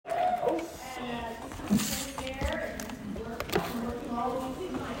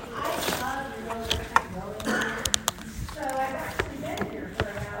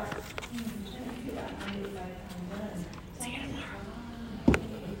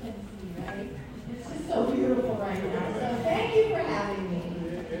so beautiful right now. So thank you for having me.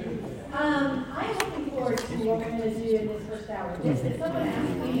 I'm looking forward to what we're going to do in this first hour. Someone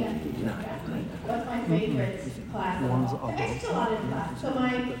asked me what's my favorite class of all. I teach a lot of class. So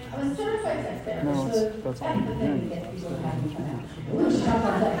I'm a certified sex therapist. So that's the thing that gets people having fun out.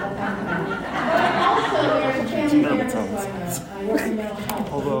 Also, there's a family therapist going on. I work in mental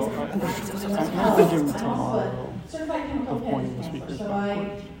health. Although I'm thinking tomorrow certified chemical of pointing the speakers so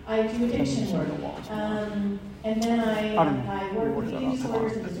I do addiction work. And then I work with eating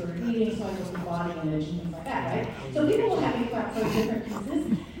disorders and disordered eating, so I work with body image and things like that, right? So people will have me clap for different pieces.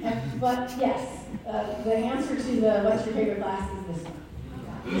 But yes, the answer to the what's your favorite class is this one.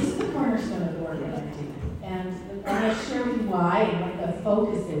 This is the cornerstone of the work that I do. And I'm going to share with you why and what the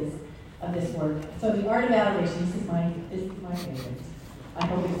focus is of this work. So the art of validation, this is my favorite. I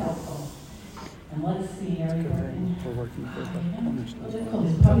hope it's helpful. And let's see, are we working? We're working for the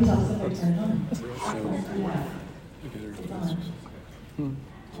There's probably not somebody turned on. Yeah. It's on.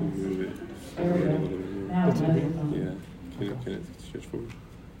 So move it. There we go. Now it's on. Yeah. Can it switch forward?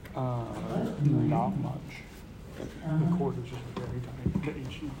 Not much. The cord is just very tight. The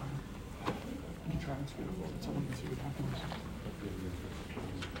HDMI. You try and spin it so we can see what happens.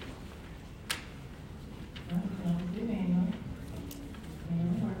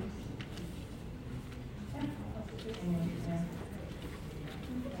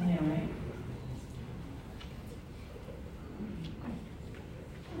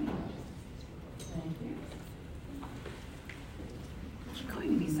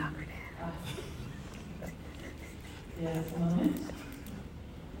 Going to be soccer dad. Yes, a moment.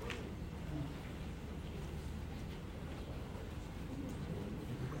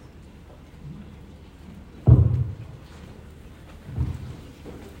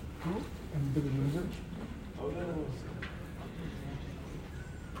 Did we lose it?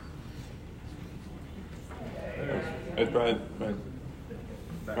 It's Brian.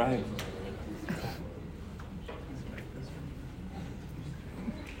 Brian.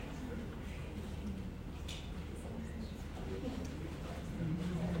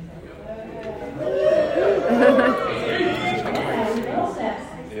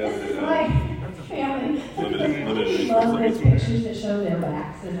 Pictures that show their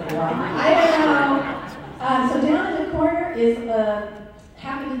backs and their life. I don't know. So down in the corner is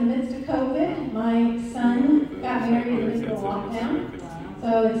happened in the midst of COVID. My son got married in the midst of a lockdown. So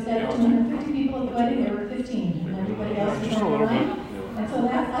instead of 250 people at the wedding, there were 15, and everybody else was online. And so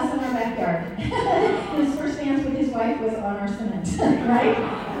that's us in our backyard. His first dance with his wife was on our cement, right?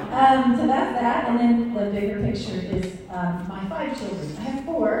 So that's that. And then the bigger picture is my 5 children. I have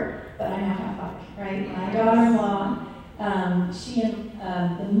 4, but I now have 5, right? My daughter-in-law. She and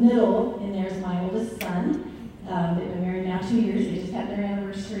the middle in there is my oldest son. They've been married now 2 years. They just had their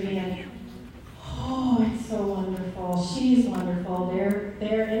anniversary, and oh, it's so wonderful. She's wonderful.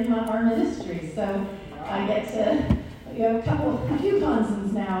 They're in our ministry, so I get to a few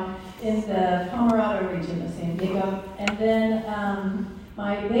consuls now in the Pomerado region of San Diego, and then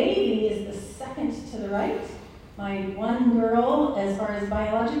my baby is the second to the right. My one girl, as far as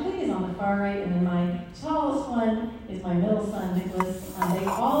biologically, is on the far right, and then my tallest one is my middle son, Nicholas. They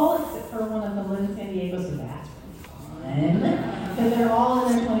all, except for one of them, live in San Diego, so that's fun. Because they're all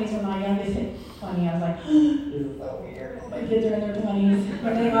in their 20s. When my youngest hit 20, I was like, this is so weird. My kids are in their 20s,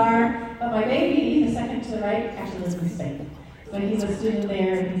 but they are. But my baby, the second to the right, actually lives in Spain. But he's a student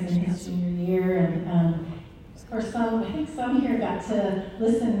there, and he's in his junior year, and for some, I think some here got to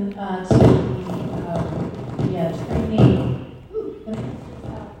listen to the training.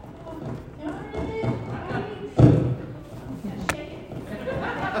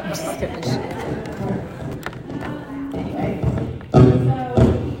 I'm just gonna shit. Anyway, so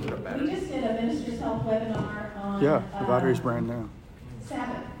we just did a Minister's Health webinar on Yeah, the battery's brand new.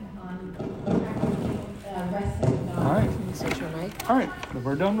 Sabbath, on rest and All right. Can you switch your mic? All right. Then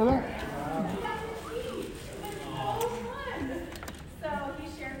we're done with that.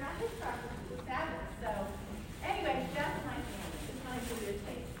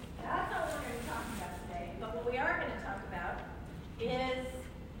 Is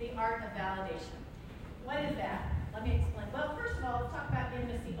the art of validation. What is that? Let me explain. Well, first of all, let's talk about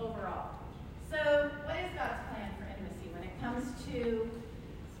intimacy overall. So, what is God's plan for intimacy when it comes to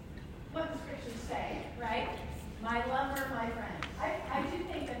what the scriptures say, right? My lover, my friend. I do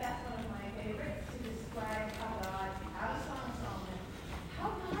think that that's one of my favorites to describe how God, out of Song of Solomon,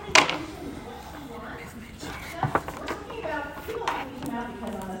 how God is into what he wants. We're talking about, people like me come out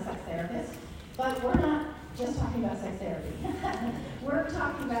because I'm a sex therapist, but we're not just talking about sex therapy. We're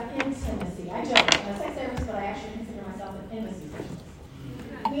talking about intimacy. I joke, I'm a sex therapist, but I actually consider myself an intimacy specialist.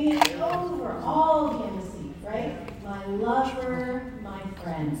 Meaning overall. we're all intimacy, right? My lover, my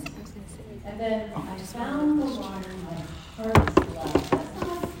friend. And then I found the one my heart's love. That's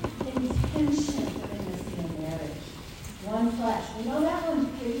not intention for intimacy in marriage. One flesh. We know that one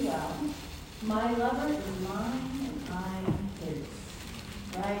pretty well. My lover is mine and I'm his.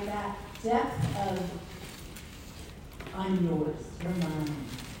 Right? That depth of I'm yours, you're mine.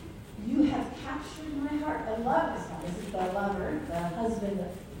 You have captured my heart. I love this one. This is the lover, the husband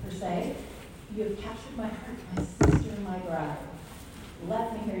per se. You have captured my heart, my sister, my bride.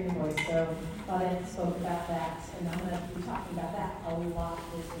 Let me hear your voice. So Claudette spoke about that, and I'm going to be talking about that a lot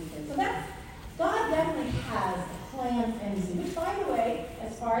this weekend. So that's, God definitely has plans and vision. Which, by the way,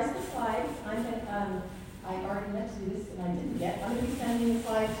 as far as the slides, I already meant to do this and I didn't get. I'm going to be sending the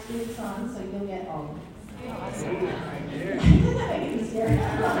slides through the sun, so you'll get all of them. Awesome.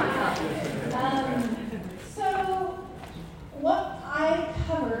 So what I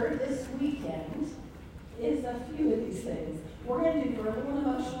covered this weekend is a few of these things. We're going to do verbal and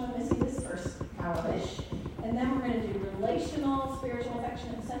emotional intimacy this first hour-ish, and then we're going to do relational, spiritual,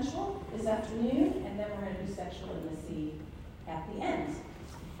 affectionate, and sensual this afternoon, and then we're going to do sexual intimacy at the end.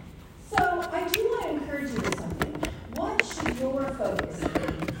 So I do want to encourage you with something. What should your focus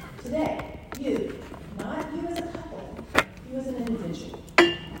be today? You. Not you as a couple, you as an individual.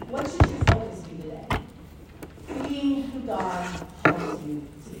 What should your focus be today? Being who God calls you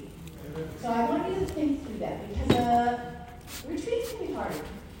to be. So I want you to think through that, because retreats can be hard.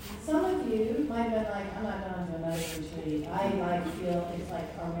 Some of you might have been like, I'm not going to another retreat. I feel it's like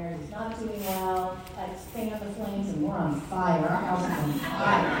our marriage is not doing well. Like, fan the flames and we're on fire. Our house is on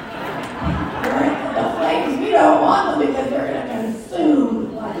fire. The flames, we don't want them because they're going to consume.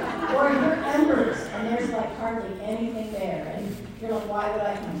 Or your embers, and there's like hardly anything there. And you're like, why would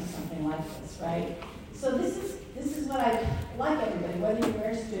I come to something like this, right? So this is what I like everybody, whether your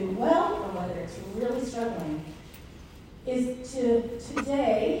marriage is doing well or whether it's really struggling, is to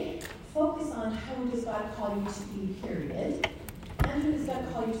today focus on who does God call you to be, period, and who does God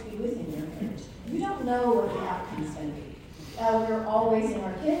call you to be within your marriage. You don't know what the outcome is going to be. We're all raising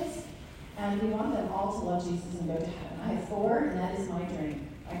our kids, and we want them all to love Jesus and go to heaven. I have 4, and that is my dream.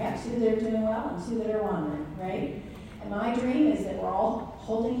 I got 2 that are doing well and 2 that are wandering, right? And my dream is that we're all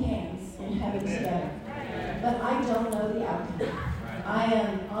holding hands in heaven together. But I don't know the outcome. I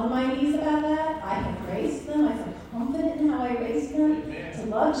am on my knees about that. I have raised them. I feel confident in how I raised them to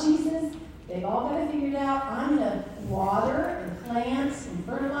love Jesus. They've all got it figured out. I'm going to water and plant and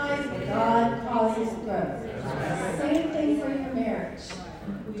fertilize what God causes to grow. Same thing for your marriage.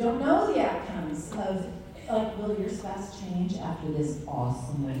 We don't know the outcomes of, like, will your spouse change after this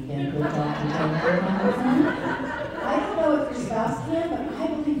awesome weekend with Dr. Jennifer? I don't know if your spouse can, but I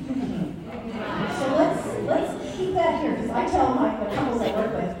believe you can. So let's keep that here, because I tell the couples I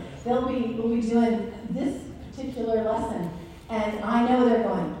work with, we'll be doing this particular lesson, and I know they're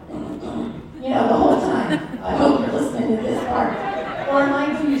going, the whole time. I hope you're listening to this part. Or it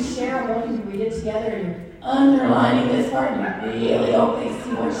might be you share a book and you read it together, and you're underlining this part, and you really hope they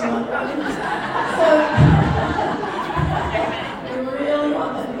see what you underlined. So we really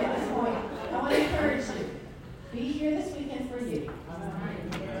want them to get this point. I want to encourage you. Be here this weekend for you.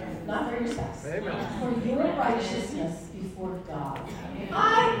 Not for your spouse. For your righteousness before God.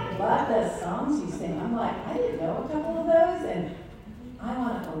 I love the songs you sing. I'm like, I didn't know a couple of those, and I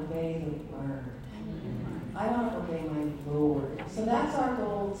want to obey the word. I want to obey my Lord. So that's our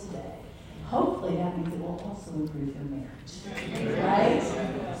goal today. Hopefully that means it will also improve your marriage. Right?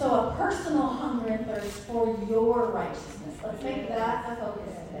 So a personal hunger and thirst for your righteousness. Let's make that a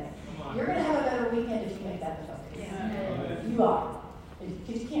focus today. You're going to have a better weekend if you make that the focus. You are.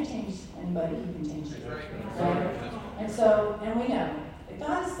 Because you can't change anybody, you can change you. Right? And we know that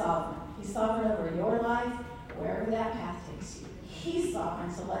God is sovereign. He's sovereign over your life, wherever that path takes you. He's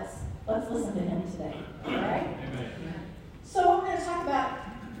sovereign, so let's listen to him today. All right? So what we're going to talk about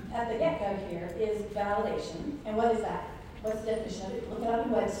at the get-go here is validation. And what is that? What's the definition of it? Look it up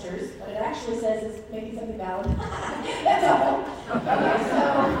in Webster's. What it actually says is making something valid. That's helpful. Okay, so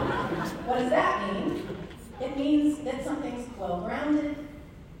what does that mean? It means that something's well-grounded,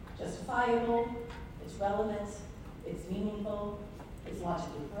 justifiable, it's relevant, it's meaningful, it's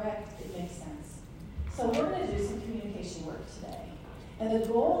logically correct, it makes sense. So we're going to do some communication work today. And the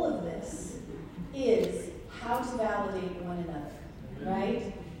goal of this is how to validate one another,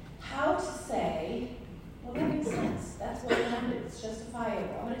 right? How to say, well, that makes sense. That's well-grounded. It's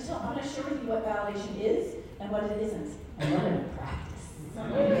justifiable. I'm going to share with you what validation is and what it isn't. And we're going to practice.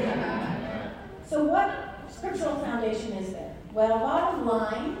 So what scriptural foundation is there? Well, bottom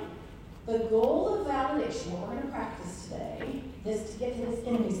line, the goal of validation, what we're going to practice today, to get to this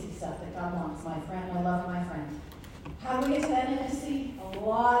intimacy stuff that God wants, my friend, my love, my friend. How do we get to that intimacy? A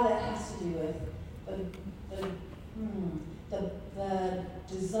lot of that has to do with the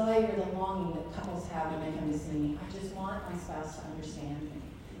desire, the longing that couples have when they come to see me. I just want my spouse to understand me.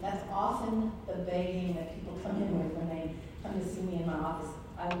 That's often the begging that people come in with when they come to see me in my office.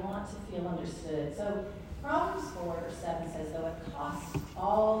 I want to feel understood. So Proverbs 4:7 says, though it costs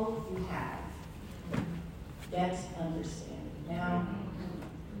all you have, get understanding. Now,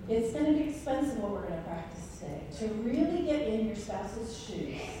 it's going to be expensive what we're going to practice today. To really get in your spouse's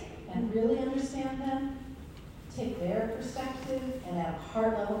shoes and really understand them, take their perspective and at a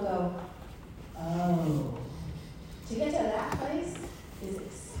heart level go, oh. To get to that place is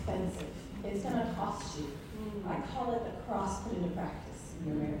expensive. It's going to cost you. I call it the cross put into practice in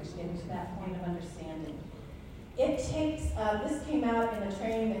your marriage, getting to that point of understanding. It takes, this came out in a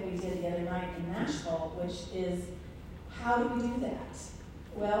training that we did the other night in Nashville, which is, how do we do that?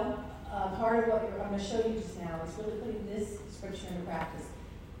 Well, part of what I'm going to show you just now is really putting this scripture into practice.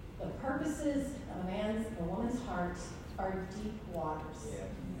 The purposes of a man's or woman's heart are deep waters.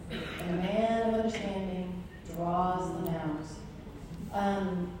 And a man of understanding draws them out.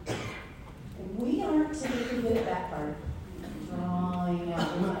 We aren't typically good at that part. Drawing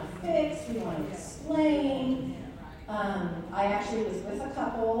out. We want to fix, we want to explain. I actually was with a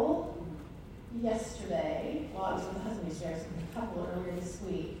couple yesterday. Well, I was with a husband yesterday. I was with a couple earlier this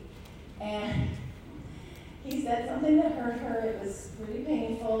week. And he said something that hurt her. It was pretty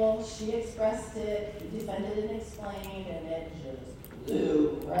painful. She expressed it. He defended and explained, and it just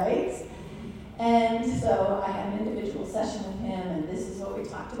blew, right? And so I had an individual session with him, and this is what we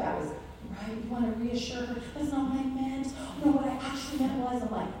talked about was, right, we want to reassure her, that's not what I meant. No, what I actually meant was,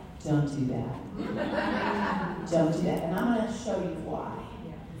 I'm like, don't do that. Don't do that. And I'm going to show you why.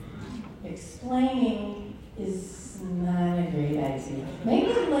 Explaining is not a great idea.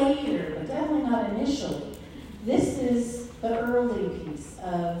 Maybe later, but definitely not initially. This is the early piece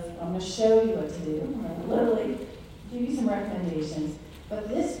of, I'm going to show you what to do. I'm going to literally give you some recommendations. But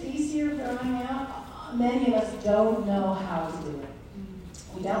this piece here, drawing out, many of us don't know how to do it.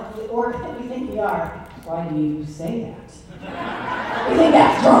 We don't, or we think we are. Why do you say that? We think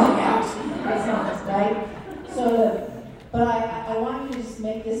that's drawing out. That's not, right? So, but I want you to just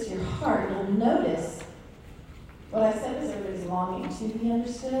make this your heart. You'll notice what I said was everybody's longing to be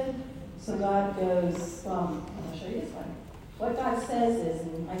understood. So God goes, I'll show you this one. What God says is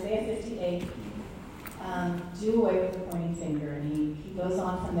in Isaiah 58, do away with the pointing finger. And he goes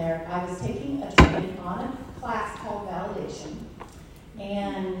on from there. I was taking a training on a class called Validation.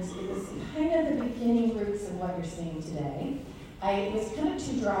 And it was kind of the beginning roots of what you're seeing today. It was kind of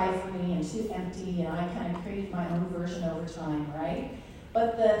too dry for me and too empty, and I kind of created my own version over time, right?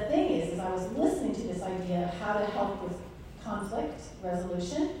 But the thing is I was listening to this idea of how to help with conflict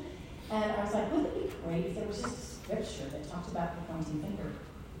resolution, and I was like, wouldn't it be great if there was just a scripture that talked about the pointing finger?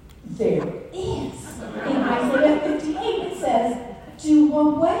 There is. In Isaiah 58, it says, do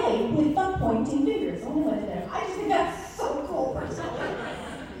away with the pointing finger. It's only one in there. I just think that's so cool, personally.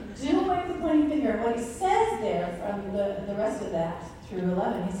 Do away with the pointing finger. What he says there from the rest of that through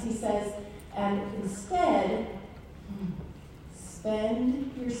 11 is he says, and instead,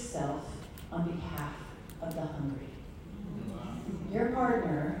 spend yourself on behalf of the hungry. Your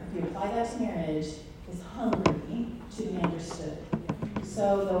partner, if you apply that to marriage, is hungry to be understood.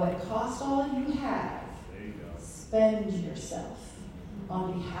 So though it costs all you have, spend yourself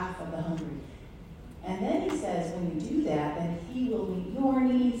on behalf of the hungry. And then he says, when you do that, then he will meet your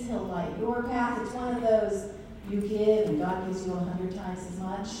needs, he'll light your path. It's one of those, you give and God gives you 100 times as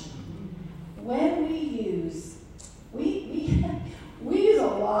much. When we use, we use a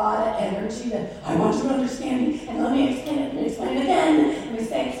lot of energy to, I want you to understand me, and let me explain it, and explain it again, and we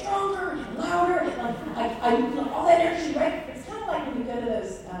say it stronger and louder, and I all that energy, right? It's kind of like when you go to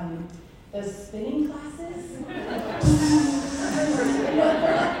those spinning classes.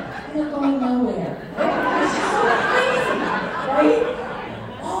 They're going nowhere. It's just so crazy, right?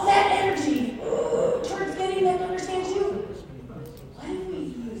 All that energy towards getting them to understand you. What if we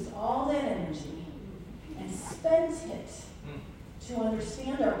use all that energy and spent it to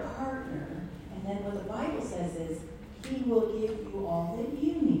understand our partner, and then what the Bible says is, he will give you all that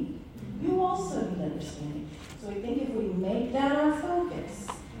you need. You also need understanding. So I think if we make that our focus,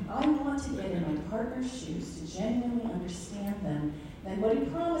 I want to get in my partner's shoes to genuinely understand them. Then what he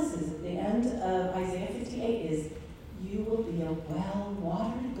promises at the end of Isaiah 58 is, you will be a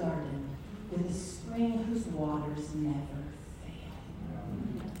well-watered garden with a spring whose waters never fail.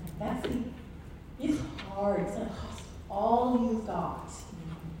 It's hard. It's going to cost all you've got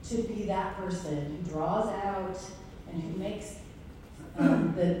to be that person who draws out and who makes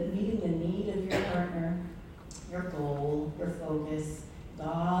meeting the need of your partner, your goal, your focus,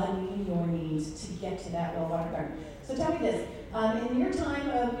 God meeting your needs to get to that well-watered garden. So tell me this, in your time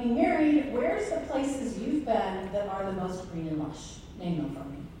of being married, where's the places you've been that are the most green and lush? Name them for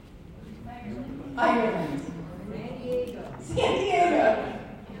me. Ireland. San Diego.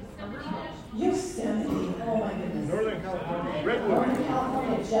 Yosemite. Oh my goodness. Northern California. Northern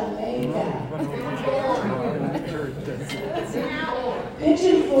California, Jamaica.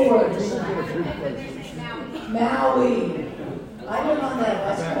 Pigeon Forge. Maui. I live on the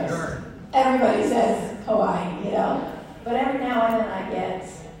West Coast. Everybody says Hawaii, you know. But every now and then I get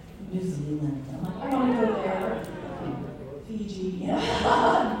New Zealand. I'm like, I want to go there. Fiji, you know.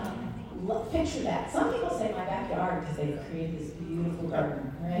 Picture that. Some people say my backyard because they've created this beautiful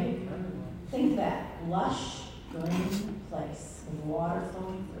garden, right? Think that. Lush, green place with water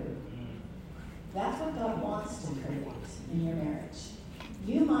flowing through. That's what God wants to create in your marriage.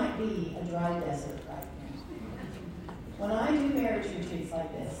 You might be a dry desert right now. When I do marriage retreats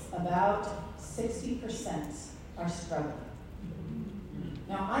like this, about 60% are struggling.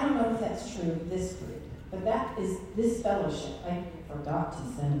 Now, I don't know if that's true of this group, but that is this fellowship. I forgot to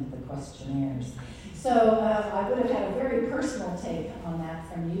send the questionnaires. So I would have had a very personal take on that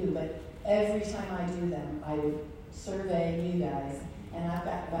from you, but every time I do them, I would survey you guys, and I've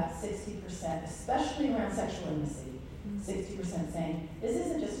got about 60%, especially around sexual intimacy, 60% saying, this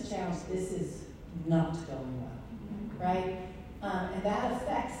isn't just a challenge, this is not going well, right? And that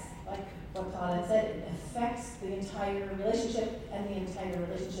affects, like what Claude had said, it affects the entire relationship, and the entire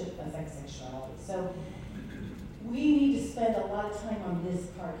relationship affects sexuality. So we need to spend a lot of time on this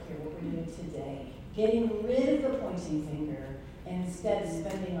part here, what we're doing today, getting rid of the pointing finger, and instead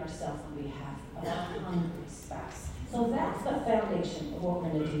spending ourselves on behalf of our hungry spouse. So that's the foundation of what we're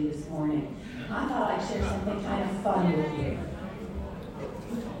going to do this morning. I thought I'd share something kind of fun with you.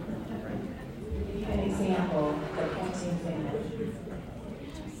 Give you an example, the pointing finger.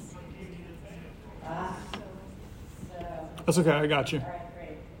 That's okay, I got you. All right,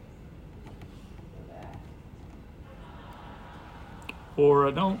 great. Go back. Or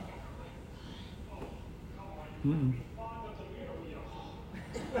I don't. Mm-mm.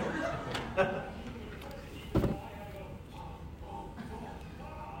 Put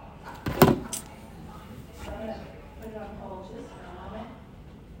it on hold just for a moment.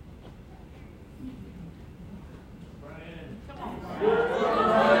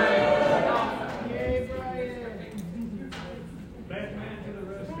 Batman to the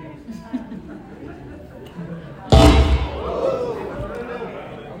rescue.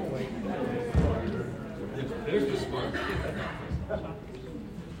 There's the spark.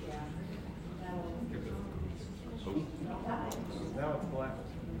 Now it's black.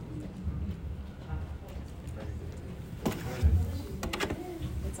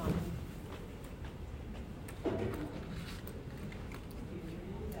 It's on.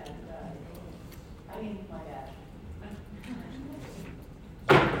 I mean, my bad.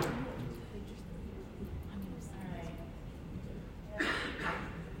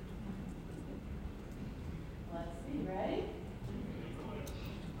 Let's see, ready?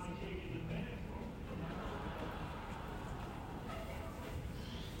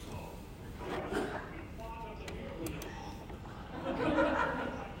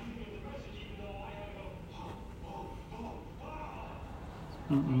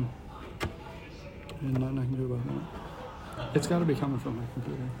 Mm-mm. And nothing I can do about that. It's got to be coming from my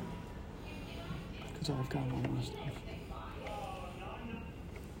computer. Because I've got all my stuff.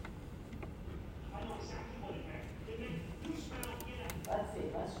 Let's see,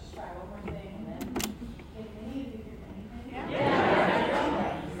 let's just try one more thing and then, can any of you hear anything? Yeah.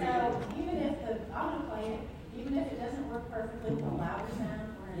 So even if I'm gonna play it, even if it doesn't work perfectly with the louder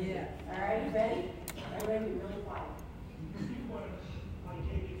sound, we're gonna do it. All right, ready? Everybody be really quiet.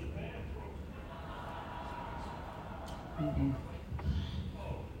 Mm-mm.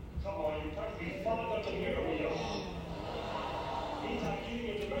 Come on, you touched me. Father to hear me. Means I'm giving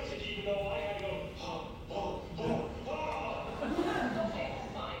you the message even though I had to go, Okay,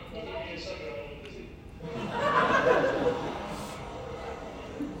 fine. Give me a second, I'm a little busy.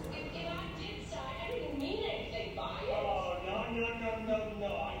 If I did sign, I didn't mean anything by it. Oh, no. I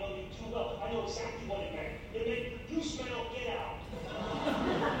know you too well. I know exactly what it meant. It meant, you smell, get out.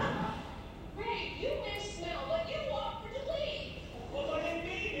 Ray, you may smell, but you offered to leave. Well, I didn't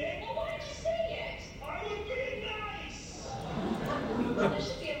mean it. Well, why did you say it? I was being nice. Well, there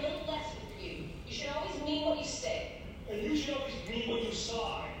should be a little lesson for you. You should always mean what you say. And you should always mean what you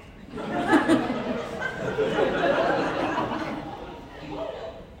sign. You want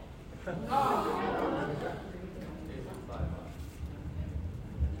to know?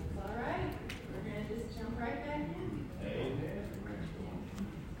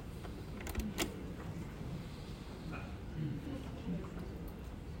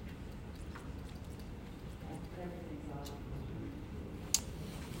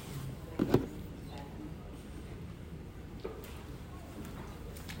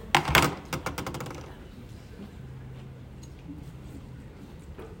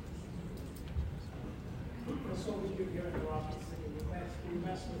 That's always good here in the office. You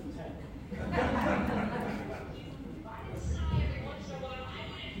mess with tech.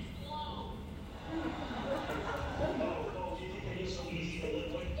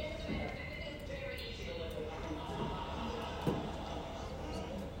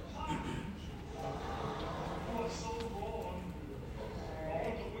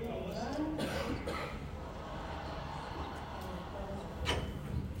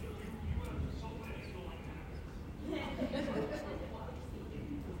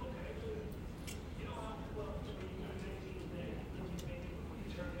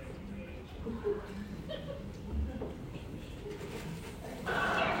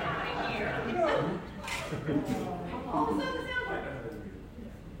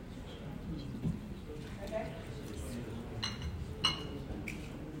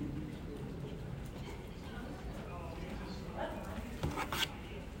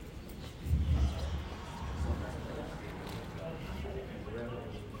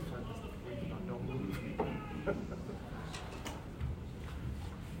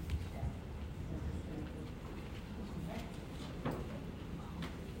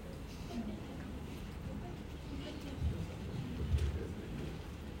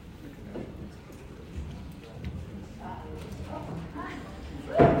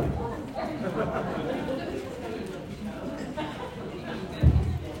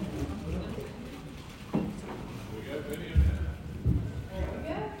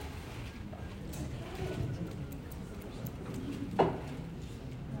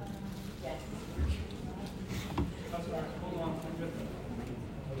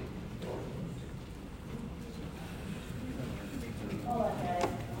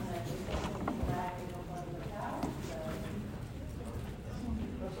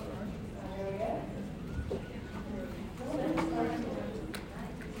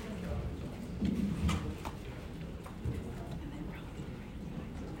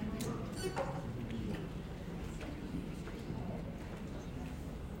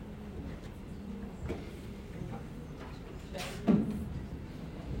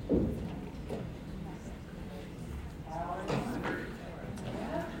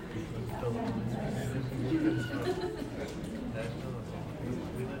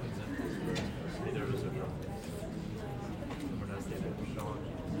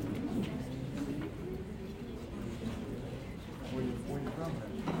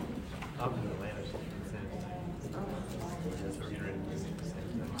 Up in Atlanta, so we're getting ready to do the same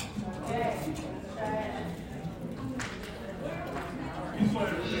thing.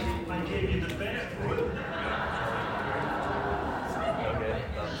 I gave you the bathroom. Okay.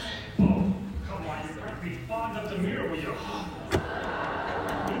 Oh, come on, you pressed me fogged up the mirror with your Meantime,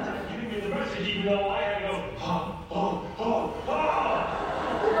 you didn't get the message even though I had to go,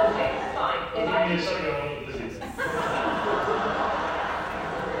 Okay, fine. If I Give me a second, I want to listen.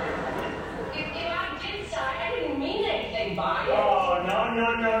 if I did sign, I didn't mean anything by it. Oh, no.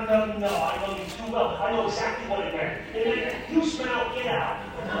 I know you too well. I know exactly what it meant. It meant, you smell, get out.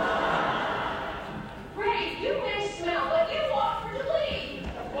 Ray, you may smell, but you offered to leave.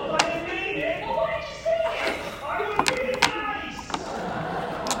 Well, I didn't mean it. Well, why did you say it? I was being nice.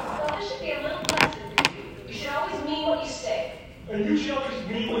 Well, this should be a little lesson for you. You should always mean what you say. And you should always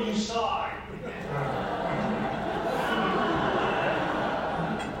mean what you sigh.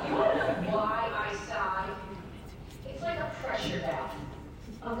 You want to know why I sigh? It's like a pressure valve.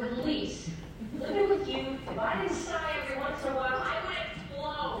 A release. Living with you, if I didn't sigh every once in a while, I would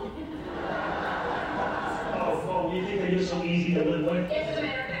explode. Oh, you think that you're so easy to live with? As a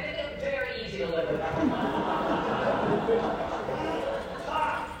matter of fact, it's very easy to live with.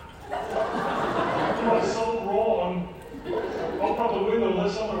 You are so wrong. Open up the window and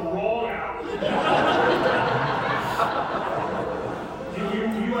let someone wrong out.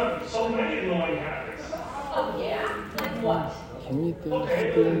 You have so many annoying habits. Oh, yeah? Like what? Can you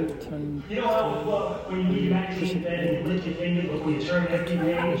Okay. turn You know how when you leave magazine in bed and you lick your fingers before you turn every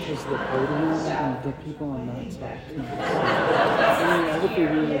page? just the podium and the people on that side? I mean, I would be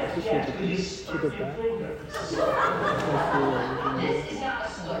really appreciative to the back. This is not a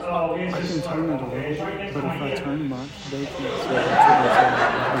slur. Oh, I it's can just turn it a little it's right bit, next but to if my I ear. turn much, they can't see it. So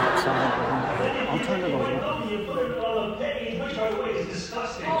it's outside. I'll turn it a little. You put it on the page, which by the way is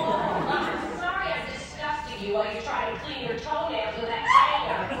disgusting. I'm sorry I'm disgusting you while you try to clean your toenails with that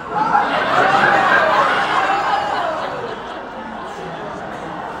hanger.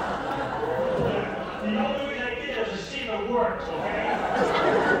 The only way I did it was to see if it works, okay?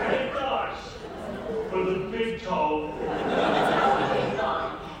 And it does.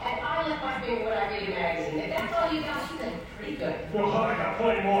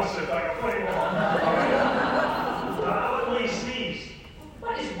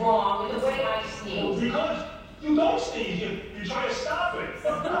 wrong with the way I sneeze? Because you don't sneeze, you try to stop it. You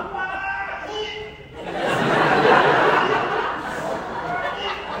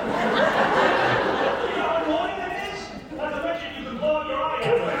know how annoying that is? Not to mention you can blow your eye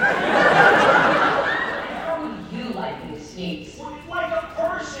How would you like me to sneeze? out. Like a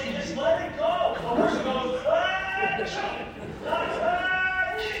person, just let it go. A person goes,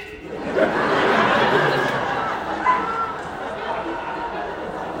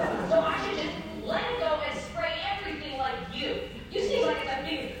 So I should just let it go and spray everything like you. You seem like it's a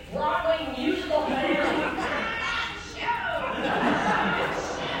big Broadway musical finale.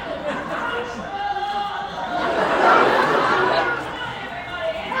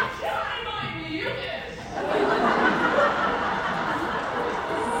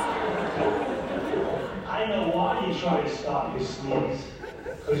 I know why you try to stop your sneeze.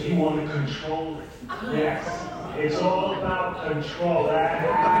 Because you want to control it. Yes. It's all about control. That's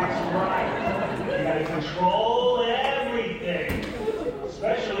right. You gotta control everything.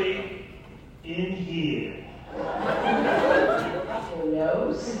 Especially in here. Your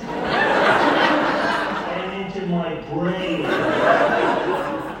nose? And into my brain.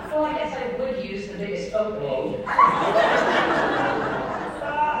 Well, I guess I would use the biggest opening.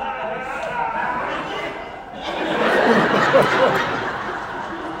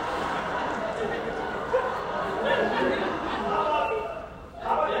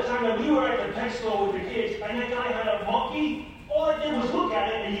 How about the time that we were at the pet store with the kids and that guy had a monkey? All I did was look at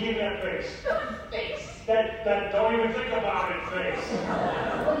it and he gave me that face. Face. That don't even think about it face.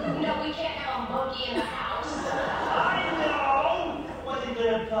 Well, you know, we can't have a monkey in the house. I know! Wasn't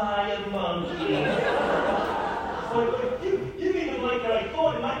gonna buy a monkey. But you even like that I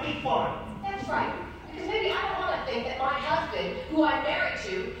thought it might be fun. That's right. Because maybe I don't want to think that my husband, who I'm married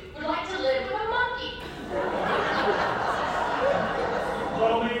to, would like to live with a monkey.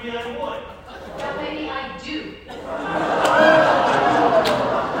 Well, maybe I would. Well, maybe I do.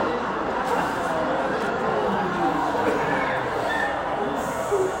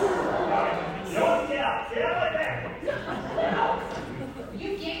 You know what? Get out. Get out like that. No.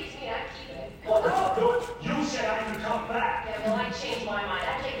 You gave it to me and I keep it. Well, no, you said I could come back. Yeah, well, I changed my mind.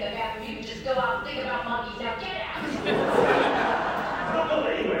 I'm taking a bathroom. You can just go out and think about monkeys. Now get out. I'm not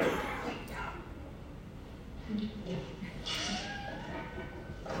going anywhere. Get out.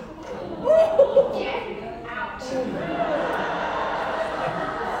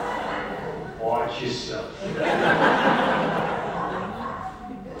 Watch yourself.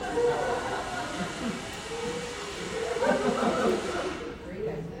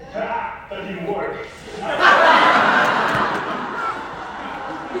 Ha! That didn't work.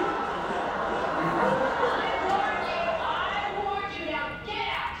 I warned you. Now get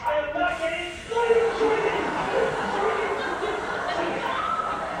out. I am not getting.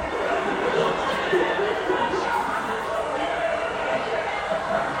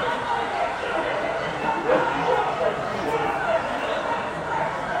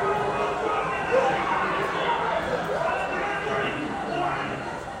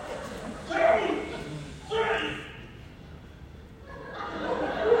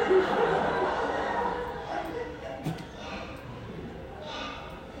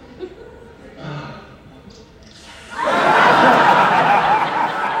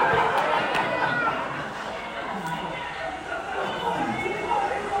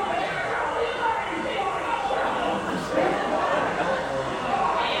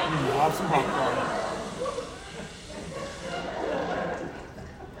 Have some popcorn.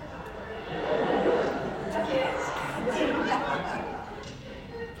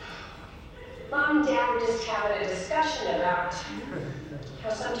 Mom and Dad were just having a discussion about how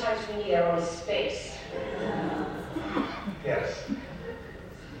sometimes we need our own space. Yes.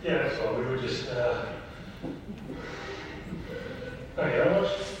 Yeah, that's all. We were just, Oh, yeah, that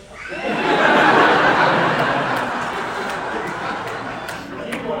much?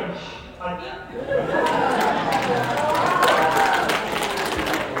 Keep going.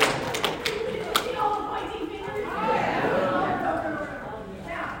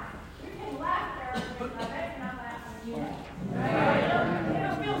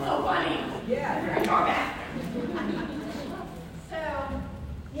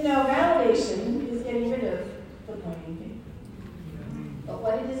 You know, validation is getting rid of the pointing finger. But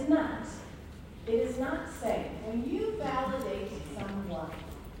what it is not saying, when you validate someone,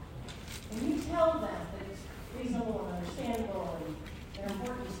 when you tell them that it's reasonable and understandable and they're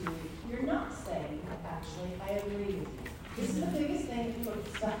important to you, you're not saying, actually, I agree with you. This is the biggest thing that people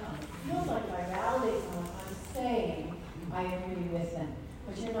get stuck on. It feels like if I validate someone, I'm saying I agree with them.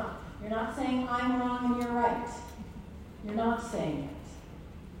 But you're not. You're not saying I'm wrong and you're right. You're not saying it.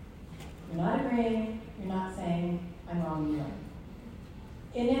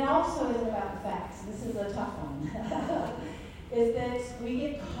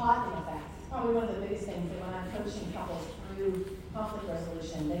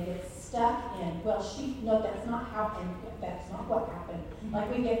 emotion. They get stuck in, well, no, that's not how, and that's not what happened.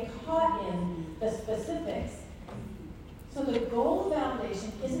 Like we get caught in the specifics. So the goal of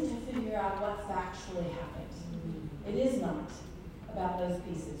validation isn't to figure out what's actually happened. It is not about those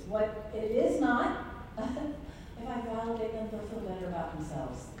pieces. What it is not, if I validate them, they'll feel better about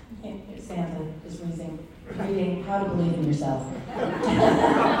themselves. Santa is reading How to Believe in Yourself.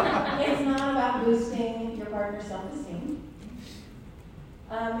 It's not about boosting your partner's self-esteem.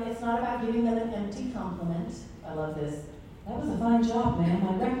 It's not about giving them an empty compliment. I love this. That was a fine job, ma'am.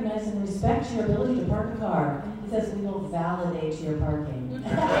 I recognize and respect your ability to park a car. It says we will validate your parking.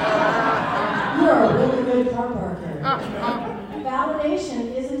 You're a really good car parker.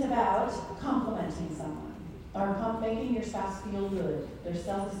 Validation isn't about complimenting someone or making your spouse feel good, their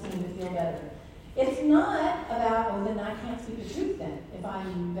self-esteem to feel better. It's not about, oh, then I can't speak the truth then. If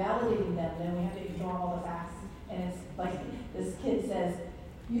I'm validating them, then we have to ignore all the facts. And it's like this kid says,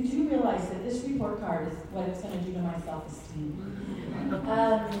 you do realize that this report card is what it's going to do to my self-esteem.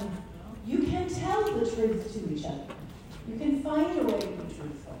 You can tell the truth to each other. You can find a way to be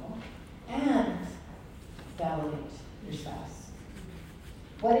truthful and validate your spouse.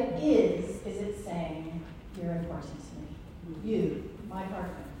 What it is it's saying, you're important to me. You, my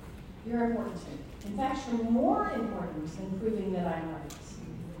partner, you're important to me. In fact, you're more important than proving that I'm right.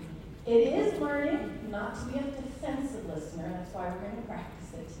 It is learning not to be a defensive listener. That's why we're going to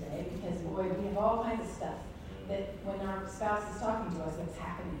practice it today, because boy, we have all kinds of stuff that when our spouse is talking to us, it's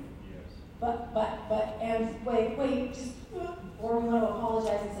happening. And wait, just, or we want to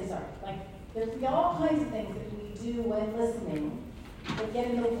apologize and say sorry. Like, there's all kinds of things that we do when listening that get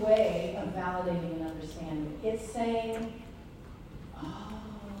in the way of validating and understanding. It's saying, oh,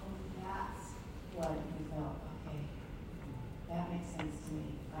 that's what you felt. Okay, that makes sense to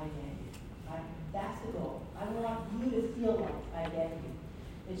me. I get you. That's the goal. I want you to feel like I get you.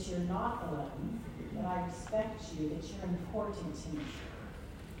 That you're not alone, that I respect you, that you're important to me.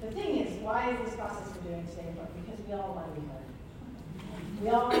 The thing is, why is this process we're doing today important? Because we all want to be heard. We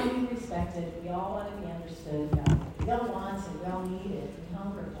all want to be respected. We all want to be understood. We all want it. We all need it. We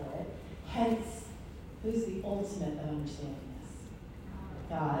hunger for it. Hence, who's the ultimate of understanding this?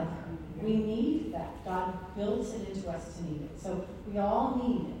 God. We need that. God built it into us to need it. So we all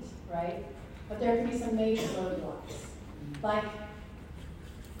need it, right? But there can be some major roadblocks. Like,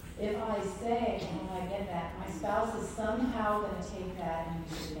 if I say, and I get that, my spouse is somehow going to take that and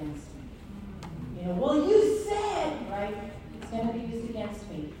use it against me. Well, you said, right? It's going to be used against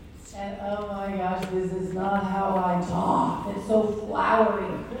me. And oh my gosh, this is not how I talk. It's so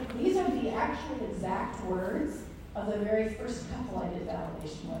flowery. These are the actual exact words of the very first couple I did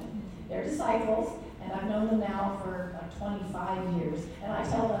validation with. They're disciples, and I've known them now for like 25 years. And I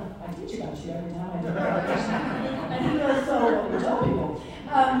tell them, I teach about you every time I do validation. And he goes, so what do you tell people?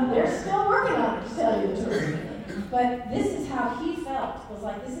 They're still working on it, to tell you the truth. But this is how he felt. Was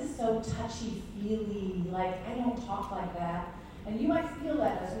like, this is so touchy-feely. Like, I don't talk like that. And you might feel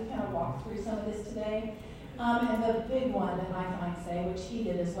that as we kind of walk through some of this today. And the big one that Mike might say, which he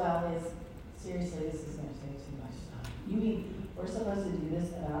did as well, is, seriously, this is going to take too much time. You mean we're supposed to do this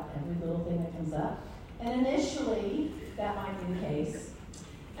about every little thing that comes up? And initially, that might be the case.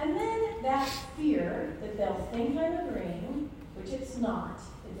 And then that fear that they'll think I'm agreeing, which it's not.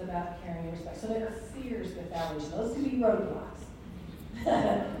 It's about caring and respect. So there are fears with validation. Those can be roadblocks.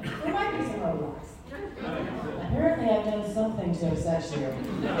 There might be some roadblocks. Apparently I've done something to upset you.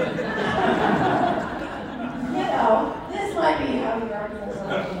 This might be how your arguments are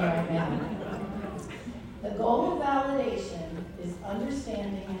working right now. The goal of validation is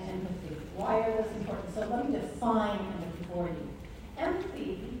understanding and empathy. Why are those important? So let me define empathy for you.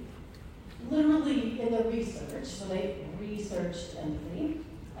 Empathy, literally in the research, so they researched empathy.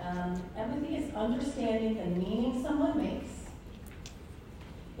 Empathy is understanding the meaning someone makes.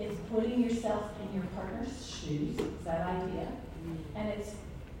 It's putting yourself in your partner's shoes, it's that idea. And it's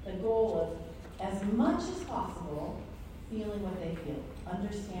the goal of, as much as possible, feeling what they feel,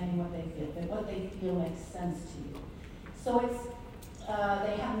 understanding what they feel, that what they feel makes sense to you. So it's,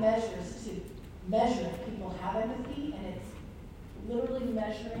 they have measures to measure if people have empathy, and it's literally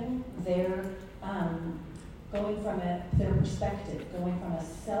measuring their, going from their perspective, going from a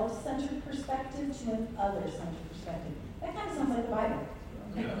self-centered perspective to an other-centered perspective. That kind of sounds like the Bible.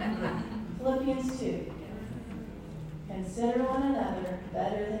 Philippians 2. Consider one another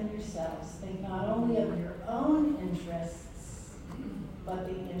better than yourselves. Think not only of your own interests, but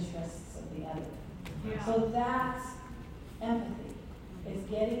the interests of the other. Yeah. So that's empathy. It's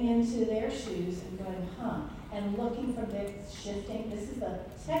getting into their shoes and going, and looking from their shifting. This is the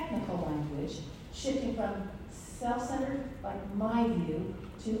technical language, shifting from self-centered, like my view,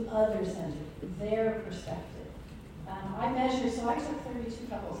 to other-centered, their perspective. I measured, so I took 32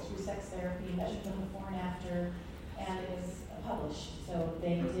 couples through sex therapy, measured them before and after, and it was published. So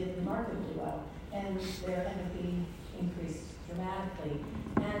they did remarkably well, and their empathy increased dramatically.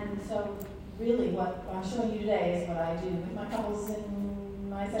 And so really what I'm showing you today is what I do with my couples in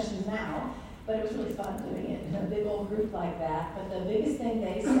my sessions now, but it was really fun doing it in a big old group like that. But the biggest thing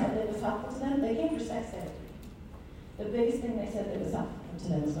they said that was helpful to them, they came for sex therapy. The biggest thing they said that was helpful to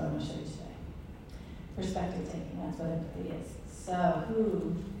them is what I'm going to show you today. Perspective taking, that's what empathy is. So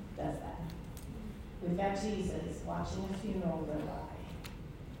who does that? We've got Jesus watching a funeral go by.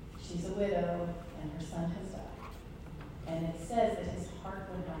 She's a widow and her son has died. And it says that his heart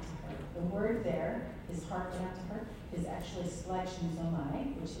went out to her. The word there, his heart went out to her, is actually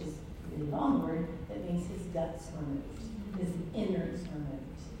splagchnizomai, which is a really long word that means his guts were moved, his innards were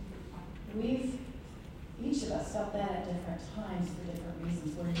moved. Each of us felt that at different times for different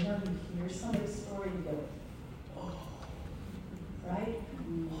reasons, where you hear somebody's story, you go, oh, right?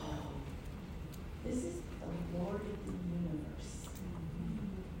 Oh. This is the Lord of the universe.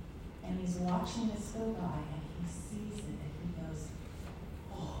 And he's watching this go by, and he sees it, and he goes,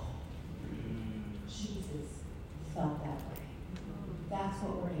 oh, Jesus felt that way. That's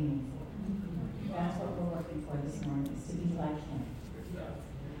what we're aiming for. That's what we're working for this morning, is to be like him.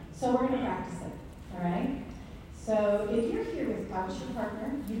 So we're going to practice it. All right? So if you're here without your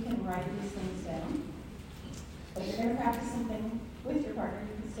partner, you can write these things down. But you're going to practice something with your partner.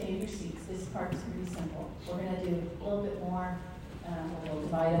 You can stay in your seats. This part is pretty simple. We're going to do a little bit more, we'll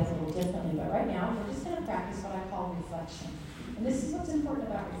divide up a little differently. But right now, we're just going to practice what I call reflection. And this is what's important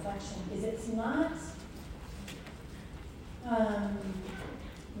about reflection, is it's not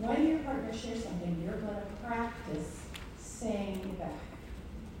when your partner shares something, you're going to practice saying it back.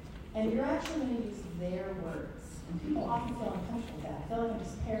 And you're actually going to use their words. And people often feel uncomfortable with that. I feel like I'm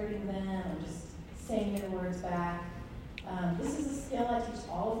just parroting them or just saying their words back. This is a skill I teach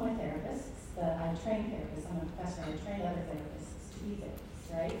all of my therapists. I train therapists. I'm a professor. I train other therapists to be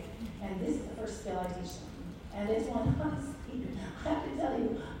therapists, right? And this is the first skill I teach them. And it's one, honestly, I have to tell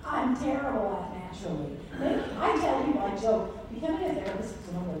you, I'm terrible at naturally. I tell you, I joke, becoming a therapist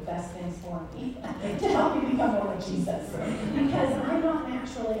is one of the best things for me to help me become more like Jesus. Because I'm not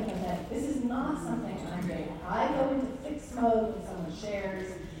naturally empathetic. This is not something I'm good at. I go into fixed mode when someone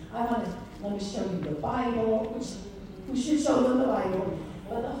shares. Let me show you the Bible, which we should show them the Bible.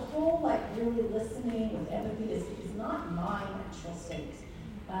 But the whole, really listening with empathy is not my natural state.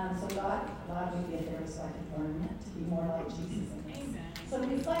 So God allowed me to be a therapist so I could learn to be more like Jesus in this. So the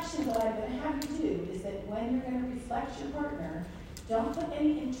reflection that I'm going to have you do is that when you're going to reflect your partner, don't put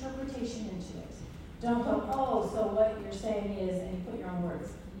any interpretation into it. Don't go, oh, so what you're saying is, and you put your own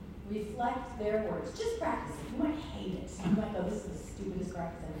words. Reflect their words. Just practice it. You might hate it. You might go, this is the stupidest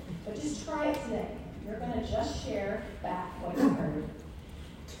practice ever. But just try it today. You're going to just share back what you heard.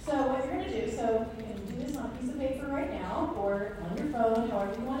 So what you're going to do, so you can do this on a piece of paper right now or on your phone,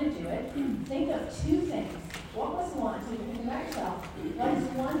 however you want to do it. Think of two things. What was one, so you can think about yourself, what is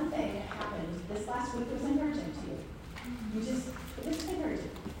one thing that happened this last week that was encouraging to you? It was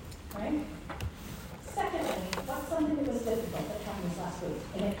encouraging, right? Secondly, what's something that was difficult that happened this last week?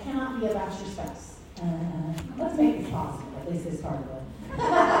 And it cannot be about your spouse. Let's make this positive, at least this part of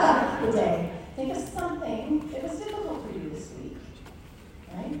the day. Think of something that was difficult for you this week.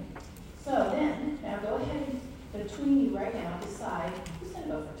 Right? So then, now go ahead and between you right now, decide who's going to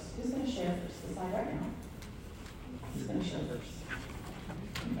go first. Who's going to share first? Decide right now. Who's going to share first?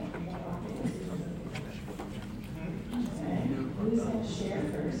 Okay. Who's going to share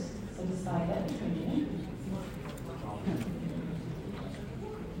first? So decide that between you.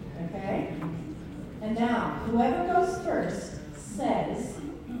 Okay? And now, whoever goes first says,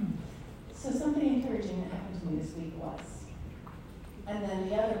 so something encouraging that happened to me this week was. And then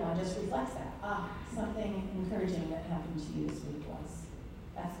the other one just reflects that. Something encouraging that happened to you this week was.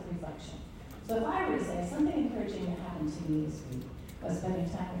 That's the reflection. So if I were to say something encouraging that happened to me this week was spending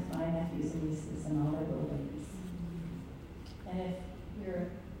time with my nephews and nieces and all their little babies. And if you're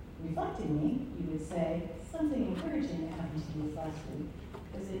reflecting me, you would say something encouraging that happened to you this last week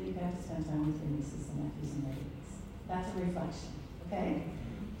was that you got to spend time with your nieces and nephews and their babies. That's a reflection. Okay?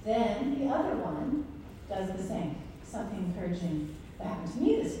 Then the other one does the same. Something encouraging that happened to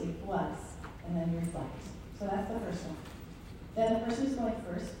me this week was, and then you reflect. So that's the first one. Then the person who's going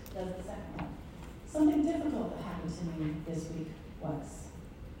first does the second one. Something difficult that happened to me this week was,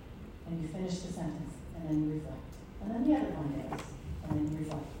 and you finish the sentence, and then you reflect. And then the other one does, and then you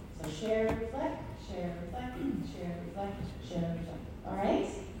reflect. So share, reflect, share, reflect, share, reflect, share, reflect. All right?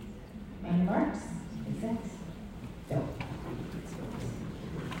 On your marks, get set, go.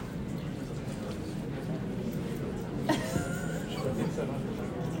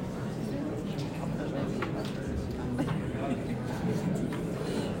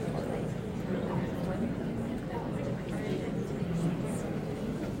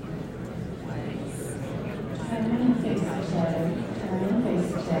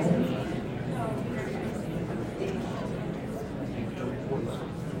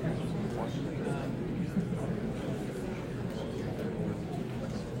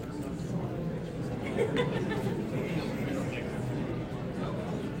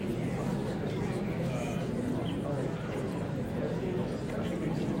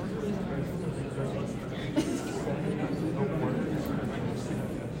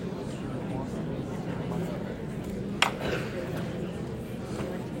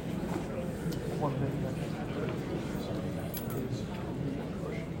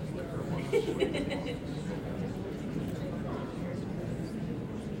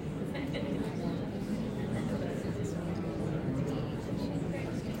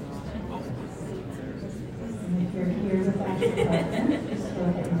 If you're here without your partner, just go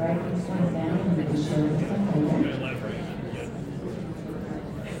ahead and write these ones down and you can share with them later.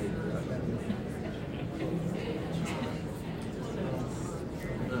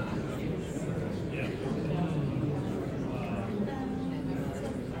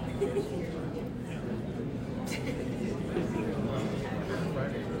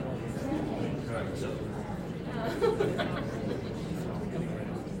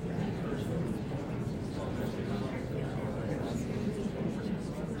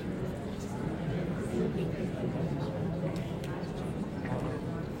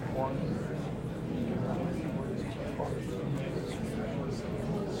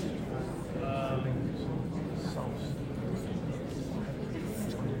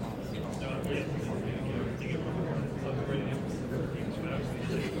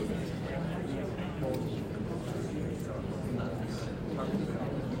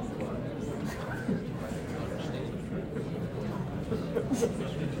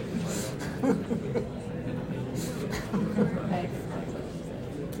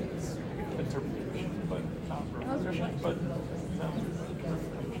 Interpretation, but not revelation. But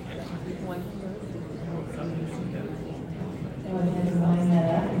Go ahead and line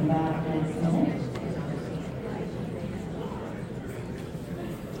that up in about the next minute.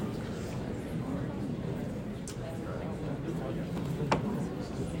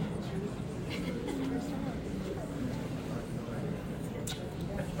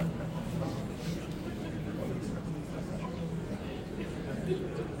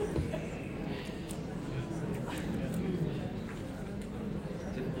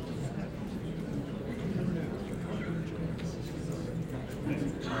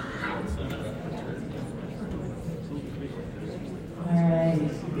 Alright,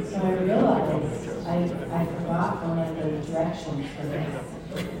 so I realized I forgot one of the directions for this,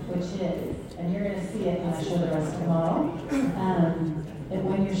 which is, and you're going to see it when I show the rest of the model, that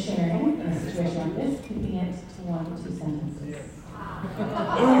when you're sharing in a situation like this, keeping it to 1 to 2 sentences.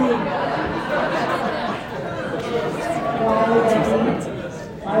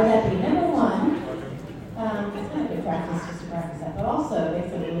 Why would that be? Number one, it's kind of good practice just to practice that, but also it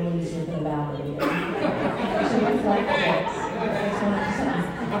makes it a little easier for the validator. So you reflect it.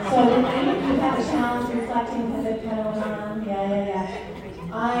 So did any of you have a challenge reflecting kind of went on? Yeah.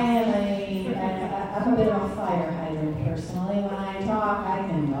 I'm a bit of a fire hydrant personally. When I talk, I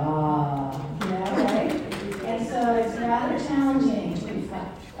can right? And so it's rather challenging to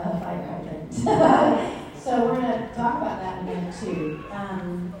reflect a fire hydrant. So we're going to talk about that in a minute too.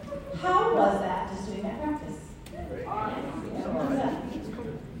 How was that, just doing that practice? What was that?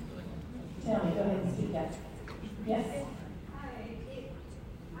 Tell me, go ahead and speak up. Yes?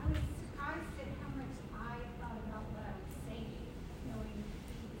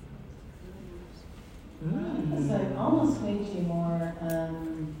 So it almost made you more,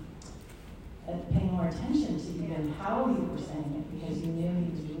 paying more attention to even how you were saying it, because you knew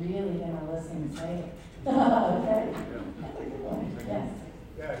he was really going to listen and say it. Okay. That's a good one. Yes.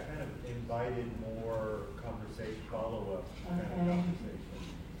 Yeah, it kind of invited more conversation, follow-up kind of conversation.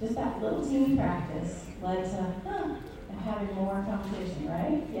 Just that little teeny practice led to, and having more conversation,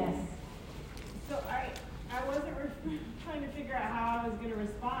 right? Yes. So I wasn't trying to figure out how I was going to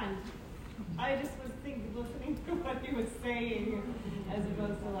respond. I just was listening to what he was saying, as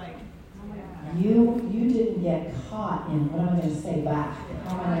opposed to like, oh my God. You didn't get caught in what am I going to say back?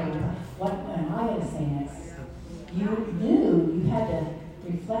 What am I going to say next? You knew you had to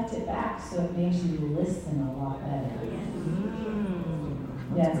reflect it back, so it made you listen a lot better.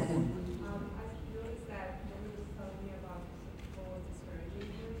 Yes. I noticed that when he was telling me about people discouraging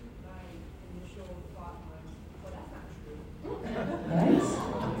him, my initial thought was, well, that's not true.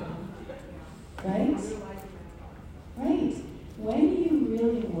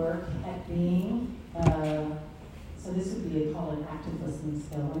 listening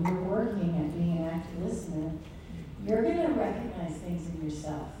skill. When you're working at being an active listener, you're going to recognize things in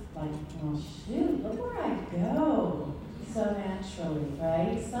yourself. Like, well, shoot, look where I go. So naturally,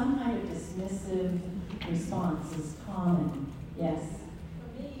 right? Some kind of dismissive response is common. Yes? For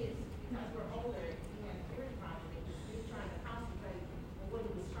me, it's because we're older, we have hearing problems, we're trying to concentrate on what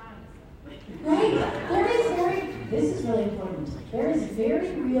he was trying to say. Right? This is really important. There is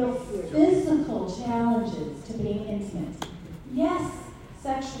very real physical challenges to being intimate. Yes,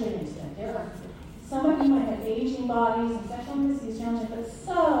 sexually intimate. There are, some of you might have aging bodies and sexual intimacy is challenging, but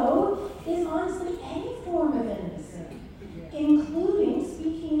so is honestly any form of intimacy, including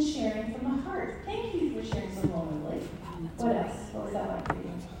speaking and sharing from the heart. Thank you for sharing so vulnerably. What else? What was that like for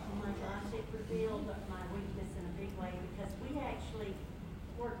you? Oh my gosh, it revealed my weakness in a big way because we actually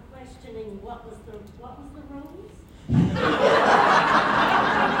were questioning what was the rules.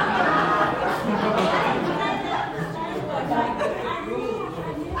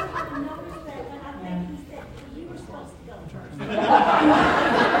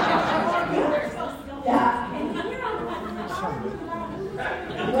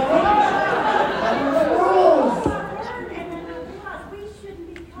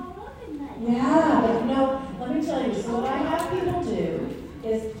 Yeah, but let me tell you, so what I have people do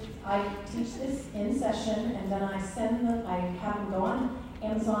is I teach this in session and then I have them go on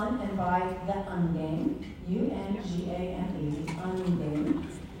Amazon and buy The Ungame, UNGAME, Ungame.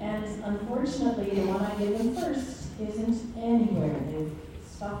 And unfortunately, the one I give them first isn't anywhere. They've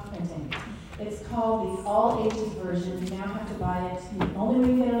stopped printing. It's called the All Ages version. You now have to buy it. The only way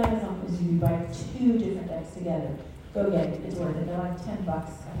you get it on Amazon is you buy 2 different decks together. Go get it. It's worth it. They're like $10 a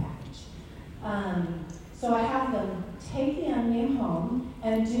package. So I have them take the Ungame home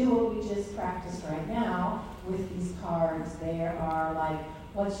and do what we just practiced right now with these cards. There are like,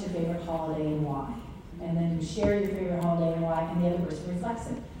 what's your favorite holiday and why? And then you share your favorite holiday and why, and the other person reflects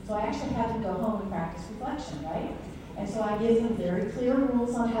it. So I actually have them go home and practice reflection, right? And so I give them very clear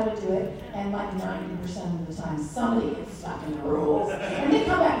rules on how to do it, and like 90% of the time, somebody gets stuck in the rules, and they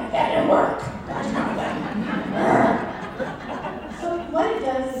come back and that didn't work. So what it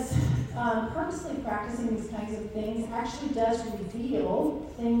does is purposely practicing these kinds of things actually does reveal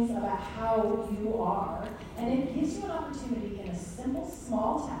things about how you are, and it gives you an opportunity in a simple,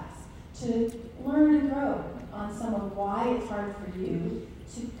 small task to learn and grow on some of why it's hard for you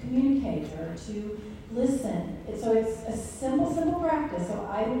to communicate or to listen. So it's a simple practice. So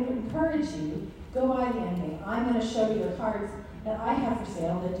I would encourage you, go buy the Ungame. I'm going to show you the cards that I have for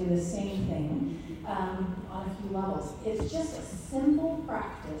sale that do the same thing on a few levels. It's just a simple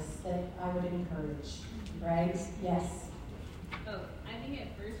practice that I would encourage, right? Yes? Oh, I think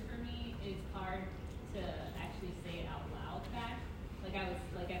at first for me, it's hard to actually say it out loud back.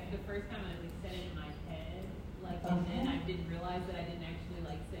 The first time I said it in my head, and then I didn't realize that I didn't actually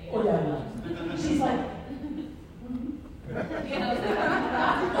say it out loud. She's like,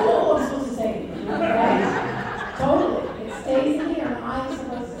 oh, I'm supposed to say it, right? Totally. It stays in here, and I'm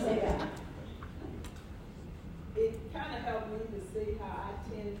supposed to say that. It kind of helped me to see how I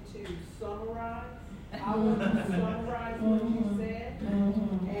tend to summarize. I want to summarize what you said,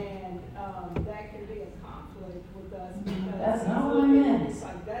 and that can be a conflict with us because that's not what I meant. It's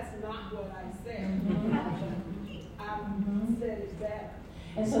like that's not what I said. I said it better.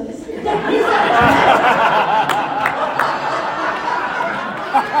 And so this is that's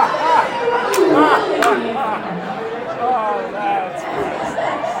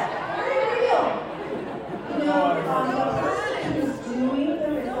very real. The person who's doing the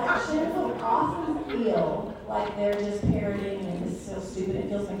reflection will often feel like they're just parroting and it's so stupid. It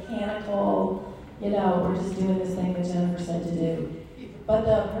feels mechanical. We're just doing this thing that Jennifer said to do. But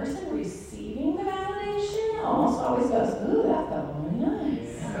the person receiving the validation almost always goes, ooh, that felt really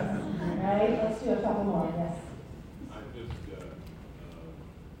nice. Right? Let's do a couple more. Yes. I just,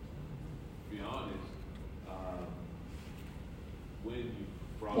 be honest, when you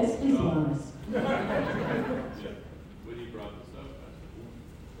brought Yes, please be honest. Yeah, when you brought this up, I said, ooh,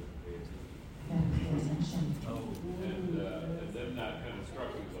 pay attention. And them not kind of struck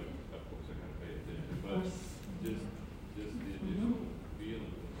me like, of course I gotta pay attention, but just the initial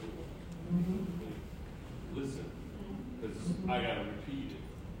feeling of listen, because I gotta repeat it,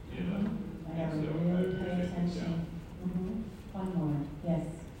 I gotta really pay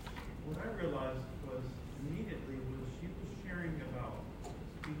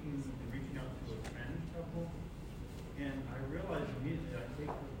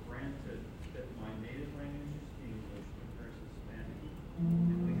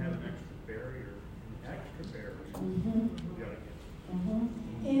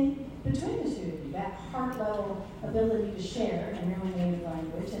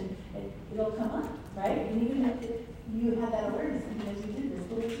language, and it'll come up, right? And even if you have that awareness, even as you did this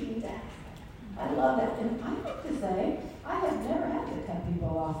little teeny task. I love that. And I have to say, I have never had to cut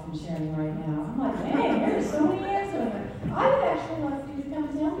people off from sharing right now. I'm like, man, there's so many hands going on. I would actually like you to come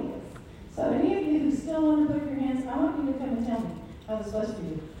and tell me this. So any of you who still want to put your hands, I want you to come and tell me how it's supposed to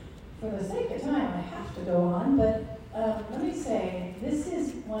be. For the sake of time, I have to go on, but let me say, this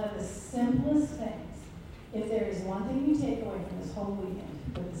is one of the simplest things. If there is one thing you take away from this whole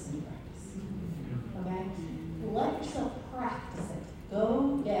weekend, put this in practice. Okay? Let yourself practice it.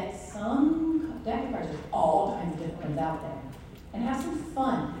 Go get some deck of cards. There's all kinds of different ones out there. And have some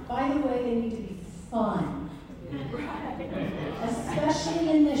fun. By the way, they need to be fun. Especially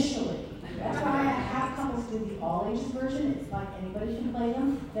initially. That's why I have couples do the all ages version. It's like anybody can play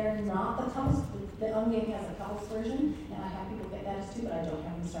them. They're not the couples. The game has a couples version, and I have people get that too, but I don't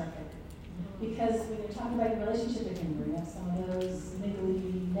have them start there. Because when you're talking about your relationship, it can bring up some of those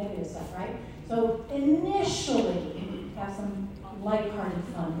niggly, negative stuff, right? So initially, have some lighthearted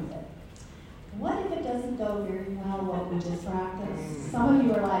fun with it. What if it doesn't go very well what we just practiced? Some of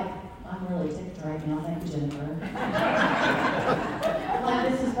you are like, I'm really ticked right now, thank you, Jennifer. Like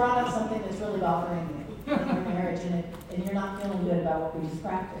this has brought up something that's really bothering you in your marriage, and you're not feeling good about what we just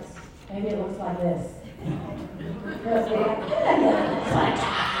practiced. Maybe it looks like this. Girls go, it's like,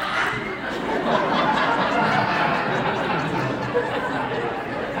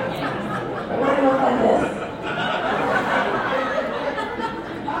 it might look like this.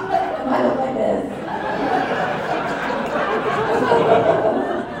 It might look like this.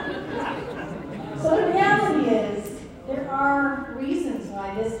 So the reality is, there are reasons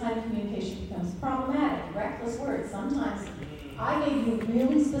why this kind of communication becomes problematic, reckless words. Sometimes I gave you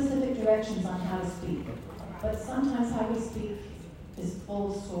really specific directions on how to speak, but sometimes how we speak is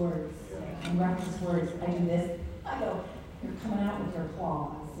full of swords and reckless words. I do this, I go, you're coming out with your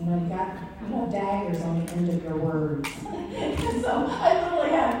claws. You know, you have daggers on the end of your words. So I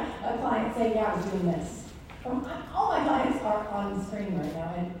literally had a client say, yeah, I was doing this. All my clients are on the screen right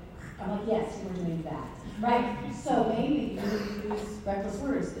now, and I'm like, yes, you were doing that. Right? So maybe you use reckless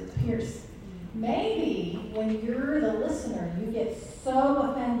words that pierce. Maybe when you're the listener, you get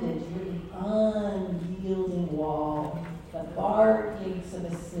so offended, you're the unyielding wall, the barred gates of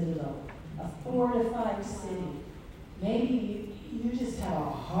a citadel, a fortified city. Maybe you just have a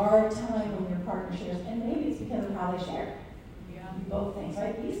hard time when your partner shares, and maybe it's because of how they share. Both things,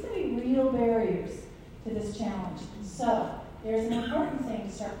 right? These can be real barriers to this challenge. So there's an important thing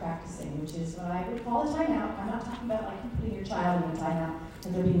to start practicing, which is what I would call a timeout. I'm not talking about like putting your child in a timeout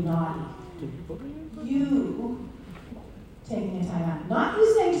because they're being naughty. You taking a timeout. Not you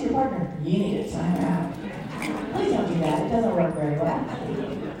saying to your partner, you need a timeout. Please don't do that. It doesn't work very well.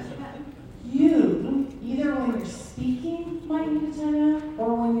 You, either when you're speaking, might need a timeout,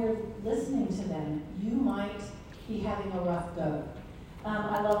 or when you're listening to them, you might be having a rough go.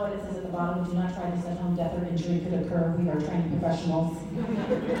 I love what it says at the bottom, do not try this at home, death or injury could occur, we are trained professionals.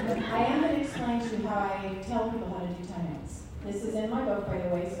 I am going to explain to you how I tell people how to do timeouts. This is in my book, by the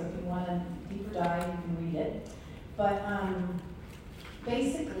way, so if you want a deeper dive, you can read it. But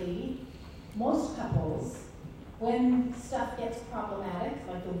basically, most couples, when stuff gets problematic,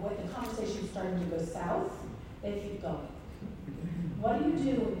 like the conversation is starting to go south, they keep going. What do you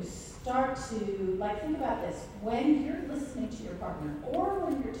do when you start to, like, think about this. When you're listening to your partner, or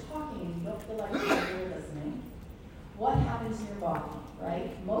when you're talking and you don't feel like you're listening, what happens in your body, right?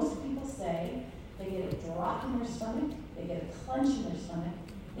 Most people say they get a drop in their stomach, they get a clench in their stomach,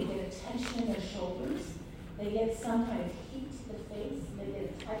 they get a tension in their shoulders, they get some kind of heat to the face, they get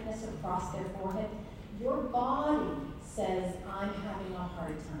a tightness across their forehead. Your body says, I'm having a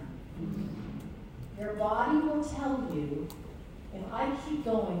hard time. Your body will tell you, if I keep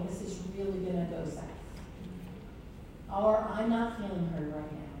going, this is really going to go south. Or I'm not feeling heard right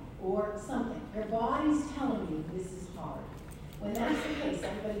now. Or something. Your body's telling you this is hard. When that's the case,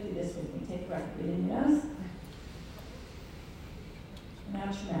 everybody do this with me. Take a breath. Breathe in your nose. And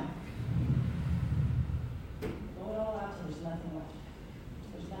out your mouth. Blow it all out till there's nothing left.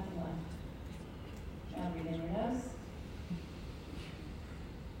 There's nothing left. Now breathe in your nose.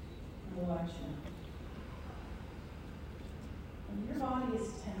 And blow out your mouth. When your body is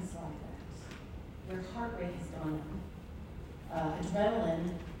tense like that, your heart rate has gone up. Adrenaline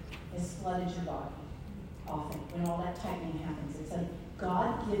has flooded your body often when all that tightening happens. It's a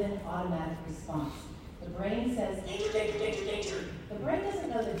God-given automatic response. The brain says, danger, danger, danger, danger. The brain doesn't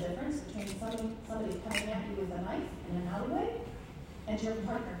know the difference between somebody coming at you with a knife in an alleyway and your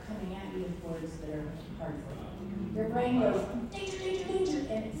partner coming at you with words that are hard for you. Your brain goes, danger, danger, danger,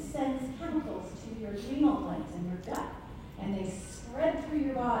 and it sends chemicals to your adrenal glands and your gut. And they spread through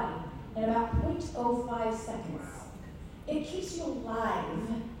your body in about 0.05 seconds. It keeps you alive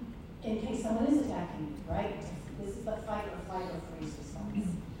in case someone is attacking you, right? This is the fight or flight or freeze response.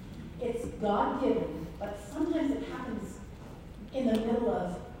 It's God-given, but sometimes it happens in the middle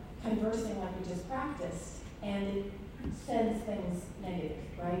of conversing like we just practiced, and it sends things negative,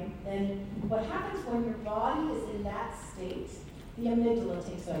 right? Then what happens when your body is in that state, the amygdala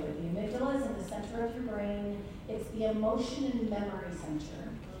takes over. The amygdala is in the center of your brain. It's the emotion and memory center.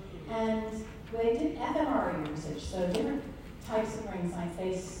 And they did fMRI research, so different types of brain science.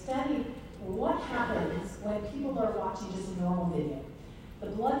 They studied what happens when people are watching just a normal video. The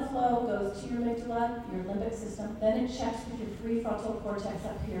blood flow goes to your amygdala, your limbic system, then it checks with your prefrontal cortex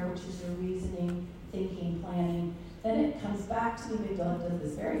up here, which is your reasoning, thinking, planning. Then it comes back to the amygdala, does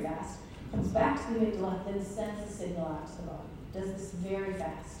this very fast, comes back to the amygdala, then sends a signal out to the body. Does this very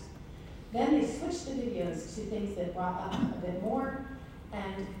fast. Then they switch the videos to things that brought up a bit more,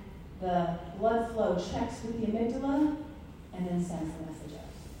 and the blood flow checks with the amygdala, and then sends the message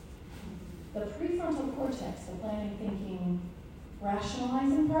out. The prefrontal cortex, the planning, thinking,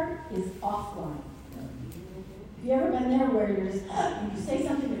 rationalizing part, is offline. Have you ever been there where you're just, and you say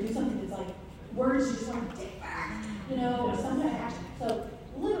something or do something that's like words you just want to take back, or some kind of action. So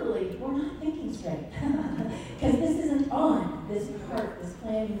literally, we're not thinking straight. Because this isn't on, this part, this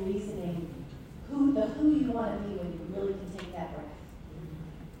planning, reasoning, who you want to be when you really can take that breath.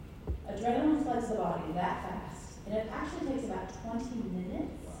 Adrenaline floods the body that fast, and it actually takes about 20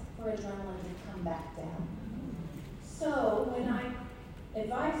 minutes for adrenaline to come back down. So when I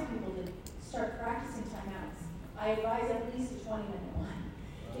advise people to start practicing timeouts, I advise at least a 20-minute one.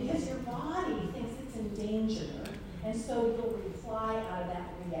 Because your body thinks it's in danger, and so you'll reply out of that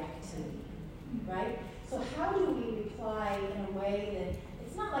reactivity, right? So how do we reply in a way that,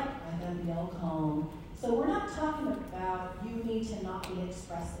 it's not like, I gotta be all calm. So we're not talking about you need to not be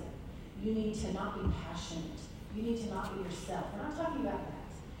expressive. You need to not be passionate. You need to not be yourself. We're not talking about that.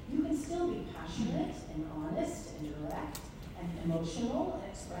 You can still be passionate and honest and direct and emotional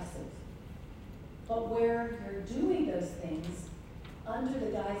and expressive. But where you're doing those things under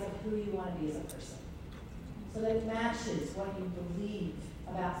the guise of who you want to be as a person. So that it matches what you believe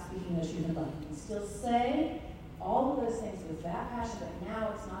about speaking those truth in love. You can still say all of those things with that passion, but now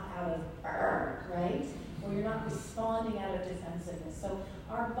it's not out of right? Or you're not responding out of defensiveness. So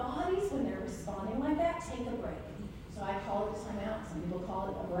our bodies, when they're responding like that, take a break. So I call it a timeout. Some people call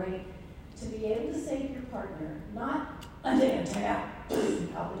it a break. To be able to say to your partner, not, I'm taking a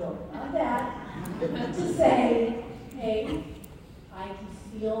timeout, out the door, not that. To say, hey, I can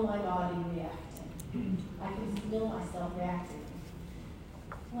feel my body reacting. I can feel myself reacting.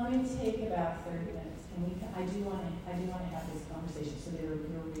 Let me take about 30 minutes. I do want to have this conversation. So you're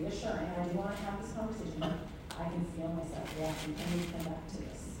reassuring. I do want to have this conversation. I can feel myself reacting. Can we come back to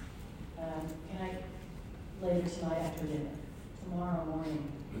this? Can I later tonight after dinner? Tomorrow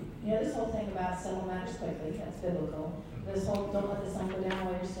morning? This whole thing about settle matters quickly, that's biblical. This whole don't let the sun go down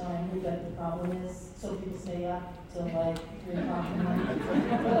while you're still angry, but the problem is so people stay up till like 3 o'clock in the morning.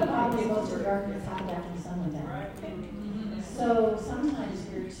 But the problem is most of darkness happened after the sun went down. So sometimes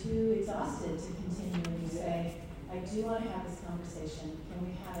you're too exhausted to continue and you say, I do want to have this conversation. Can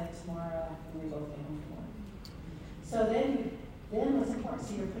we have it tomorrow after we both get home from work? So then what's important?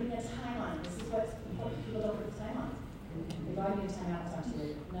 So you're putting a time on it. This is what's important. People don't put a time on it. If I need time out, I'll talk to you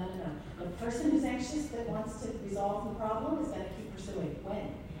later. No. The person who's anxious that wants to resolve the problem is going to keep pursuing.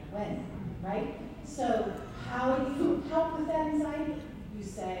 When? Right? So how do you help with that anxiety? You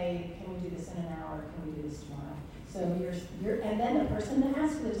say, can we do this in an hour? Can we do this tomorrow? So and then the person that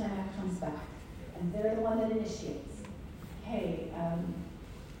asks for the time out comes back, and they're the one that initiates. Hey,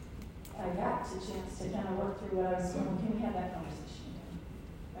 I got a chance to kind of work through what I was doing. Can we have that conversation again?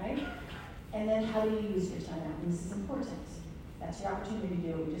 Right? And then how do you use your time out? And this is important. That's your opportunity to do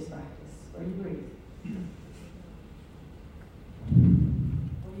what we just practiced, where you breathe.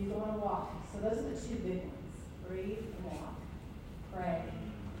 Or you go on a walk. So those are the 2 big ones. Breathe and walk. Pray.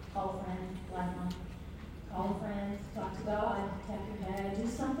 Call a friend, laugh on. Call a friend, talk to God, tap your head, do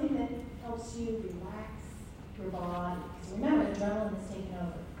something that helps you relax your body. Because remember, adrenaline is taken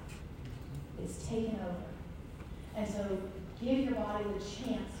over. It's taken over. And so give your body the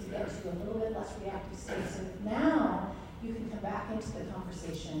chance to get to a little bit less reactive state. So now you can come back into the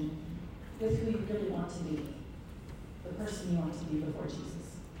conversation with who you really want to be, the person you want to be before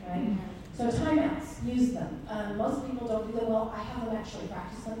Jesus, right? So timeouts, use them. Most people don't do them well. I have them actually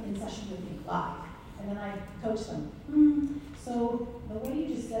practice them in session with me live. And then I coach them. So the way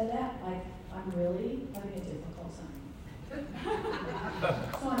you just said that, like, I'm really having a difficult time.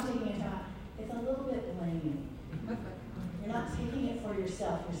 So I'm taking a time. It's a little bit blaming. You're not taking it for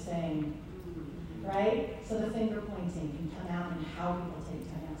yourself, you're saying, right? So the finger pointing can come out in how people take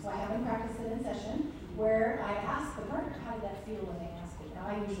time out. So I have them practice it in session where I ask the partner, how did that feel when they ask it? Now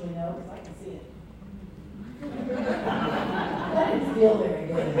I usually know because I can see it. That didn't feel very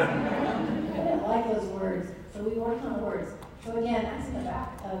good. I didn't like those words, so we worked on the words. So again, that's in the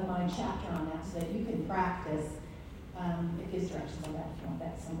back of my chapter on that so that you can practice. It gives directions on that if you want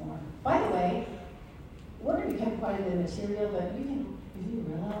that some more. By the way, we're going to be covering quite a bit of material, but you can, if you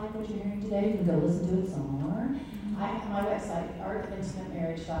really like what you're hearing today, you can go listen to it some more. My website,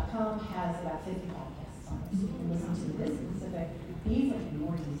 artofintimatemarriage.com, has about 50 podcasts on it, so you can listen to this specific, even in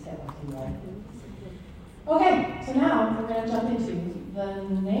more detail if you like. Okay, so now we're going to jump into the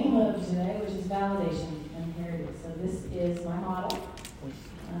name of today, which is validation, and here it is. So this is my model.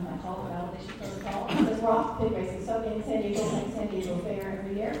 I call it validation protocol. It's Roth Pig Racing. So in San Diego Fair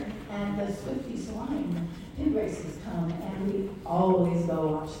every year, and the Swifty Swine pig races come, and we always go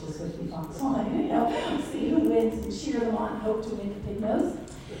watch the Swifty Fox Swine, see who wins and cheer them on and hope to win the pig nose.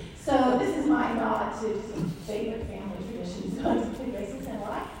 So this is my nod to some favorite family traditions going to pig races and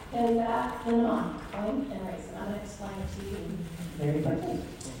why. And the mnemonic, coin and race. And I'm going to explain it to you very quickly.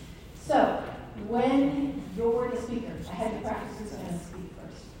 So when you're the speaker, I had you practice who's going to speak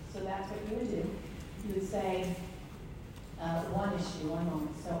first. So that's what you would do. You would say one issue, one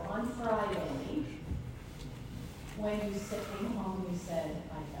moment. So on Friday, when you came home, you said,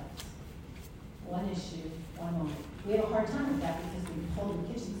 I felt. One issue, one moment. We have a hard time with that because we hold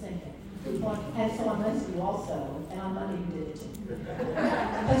the kitchen sink in. And so on Wednesday you also, and on Monday you did it too.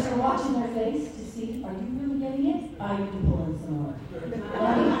 Because you're watching their face to see, are you really getting it? I need to pull in some more.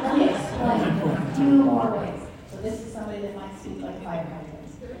 Let me explain a few more ways. So this is somebody that might speak like a fire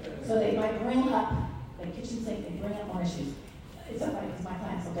hydrant. So they might bring up the kitchen sink, they bring up more issues. It's so funny because my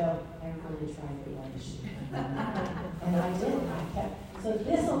clients will go, I really tried for one issue. And I did. I kept. So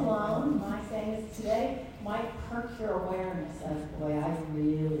this alone, my saying this today, might perk your awareness of, boy, I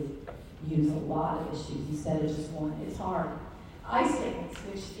really use a lot of issues instead of just one. It's hard. I statements,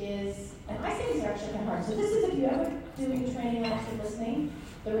 which is, and I statements are actually kind of hard. So this is if you ever doing training and actually listening,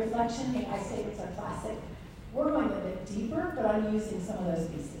 the reflection, the I statements are classic. We're going a bit deeper, but I'm using some of those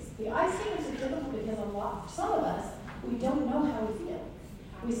pieces. The I statements are difficult because some of us, we don't know how we feel.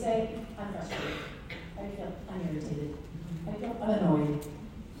 We say, I'm frustrated. I feel I'm irritated. I feel I'm annoyed.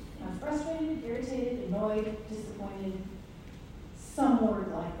 I'm frustrated, irritated, annoyed, disappointed, some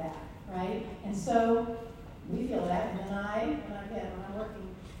word like that, right? And so we feel that, and then when I'm working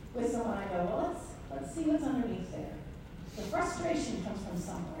with someone, I go, well, let's see what's underneath there. The frustration comes from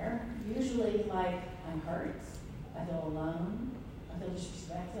somewhere, usually like I'm hurt, I feel alone, I feel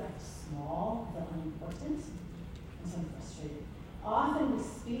disrespected, I feel small, I feel unimportant, and so I'm frustrated. Often we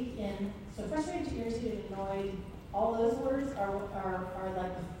speak in, so frustrated, irritated, annoyed, all those words are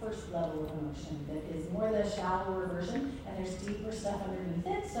like the first level of emotion that is more the shallower version, and there's deeper stuff underneath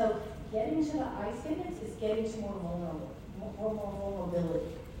it. So getting to the I statements is getting to more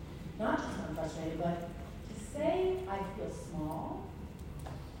vulnerability. Not just when I'm frustrated, but to say I feel small,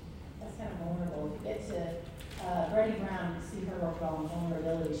 that's kind of vulnerable. If you get to Brené Brown, you see her work on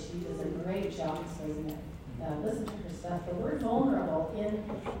vulnerability. She does a great job explaining it. Listen to her stuff. The word vulnerable in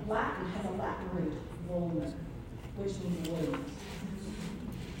Latin has a Latin root, vulner, which means wound.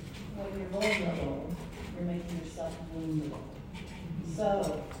 When you're vulnerable, you're making yourself woundable.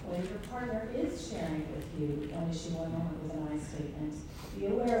 So when your partner is sharing with you one issue, one moment with an I statement, be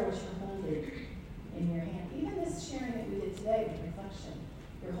aware of what you're holding in your hand. Even this sharing that we did today with reflection,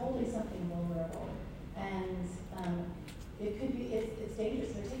 you're holding something vulnerable. And it could be, it's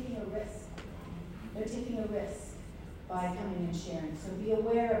dangerous. They're taking a risk. They're taking a risk by coming and sharing. So be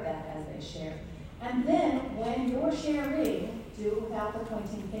aware of that as they share. And then, when you're sharing, do it without the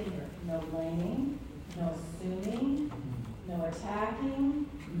pointing finger. No blaming, no assuming, no attacking,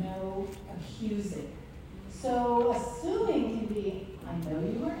 no accusing. So assuming can be, I know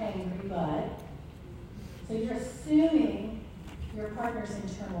you were angry, but, so you're assuming your partner's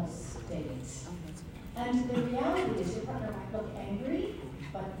internal state. And the reality is your partner might look angry,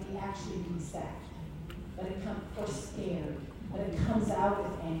 but be actually be sad. Or scared, but it comes out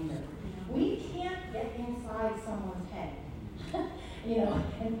with anger. We can't get inside someone's head,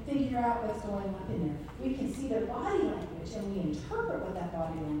 and figure out what's going on in there. We can see their body language and we interpret what that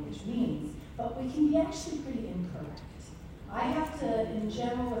body language means, but we can be actually pretty incorrect. I have to, in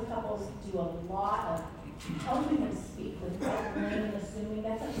general with couples, do a lot of helping them speak without blaming and assuming.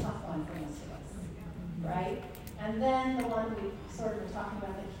 That's a tough one for most of us, right? And then the one we sort of were talking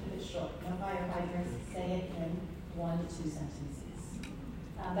about that keep it short. No fire hydrants, say it in 1 to 2 sentences.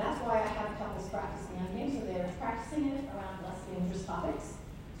 That's why I have couples practicing on games, so they're practicing it around less dangerous topics,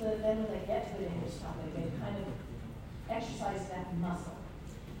 so that then when they get to the dangerous topic, they kind of exercise that muscle.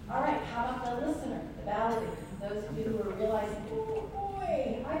 All right, how about the listener, the validator? Those of you who are realizing, oh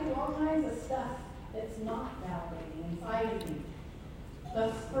boy, I do all kinds of stuff that's not validating inside of me.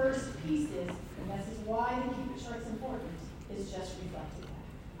 The first piece is, and this is why the keep it short is important, is just reflecting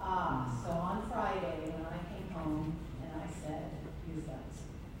that. So on Friday when I came home and I said, use that.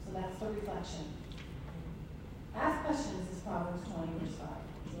 So that's the reflection. Ask questions is Proverbs 20, verse 5.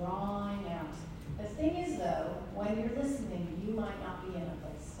 Drawing out. The thing is, though, when you're listening, you might not be in a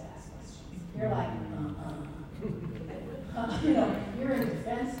place to ask questions. You're like, you're in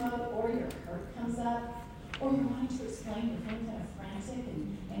defense mode, or your hurt comes up, or you're wanting to explain, you're feeling kind of frantic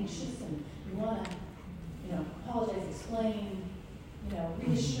and anxious, and you want to, apologize, explain,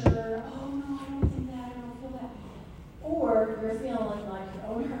 reassure, oh no, I don't think that, I don't feel that. Or you're feeling like your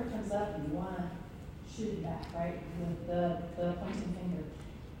own hurt comes up and you want to shoot it back, right? With the pointing finger.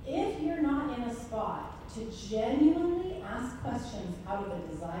 If you're not in a spot to genuinely ask questions out of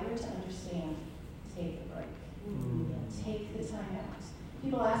a desire to understand, take a break. Take the time out.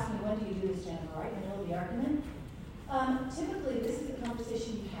 People ask me, when do you do this, Jennifer? Right in the middle of the argument? Typically, this is a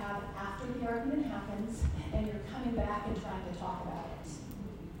conversation you have after the argument happens, and you're coming back and trying to talk about it.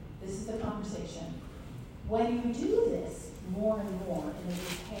 This is the conversation. When you do this more and more in the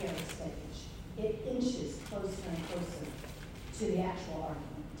repair stage, it inches closer and closer to the actual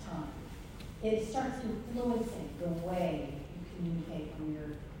argument time. It starts influencing the way you communicate when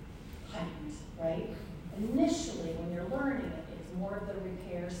you're heightened, right? Initially, when you're learning it, it's more of the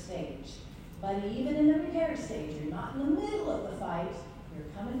repair stage. But even in the repair stage, you're not in the middle of the fight, you're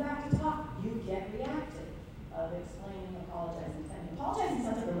coming back to talk, you get reactive of explaining, apologizing, and apologizing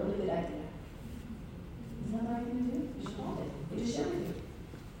sounds like a really good idea. Isn't that the right thing to do? You should all do it. They just share with you.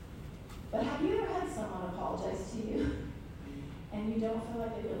 But have you ever had someone apologize to you and you don't feel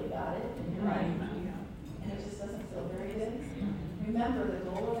like they really got it, and you're right, and it just doesn't feel very good? Remember, the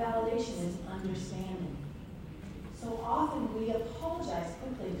goal of validation is understanding. So often we apologize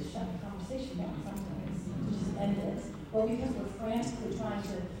quickly to shut the conversation down sometimes, to just end it, or because we're frantically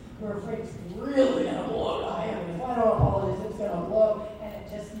we're afraid it's really going to blow. If I don't apologize, it's going to blow, and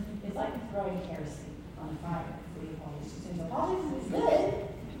it's like throwing kerosene on a fire. We apologize. So apologies is good,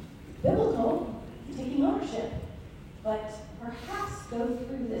 biblical, taking ownership, but perhaps go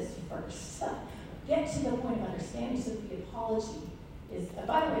through this first. Get to the point of understanding so that the apology is,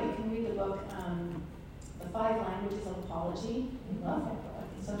 by the way, you can read the book, The 5 Languages of Apology. I love that book.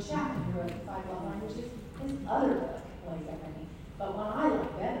 So Chapman, who wrote The 5 Love Languages, his other book, like that many. But one I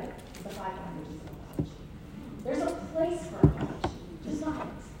like better is The 5 Languages of Apology. There's a place for apology, just not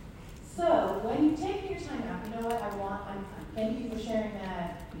once. So when you take your time out, you know what thank you for sharing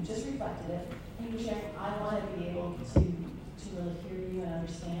that. You just reflected it. Thank you for sharing. I want to be able to really hear you and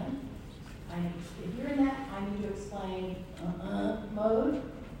understand. If you're in that, I need to explain mode.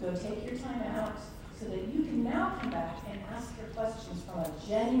 Go take your time out so that you can now come back and ask your questions from a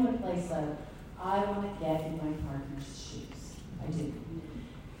genuine place of, I want to get in my partner's shoes. I do.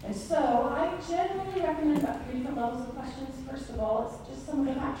 And so I generally recommend about 3 different levels of questions. First of all, it's just some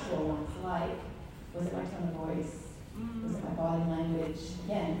of the factual ones, like, was it my tone of voice? Was it my body language?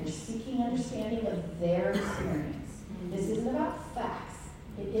 Again, you're seeking understanding of their experience. This isn't about facts.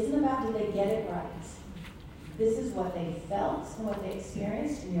 It isn't about did they get it right. This is what they felt and what they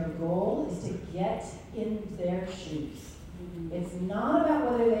experienced, and your goal is to get in their shoes. It's not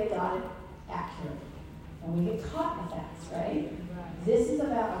about whether they got it accurately. And we get caught in the facts, right? This is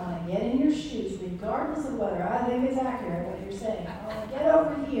about, I want to get in your shoes, regardless of whether I think it's accurate what you're saying. I want to get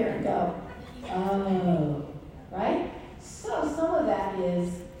over here and go, oh, right? So some of that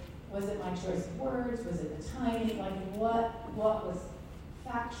is, was it my choice of words? Was it the timing? Like what was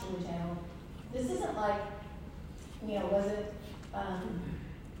factually channeled? This isn't like, was it,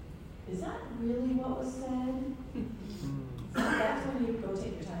 is that really what was said? So that's when you go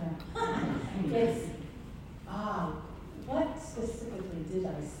take your time out. It's, what specifically did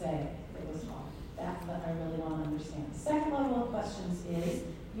I say that was wrong? That's what I really want to understand. The second level of questions is,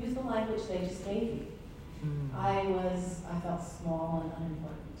 use the language they just gave you. I felt small and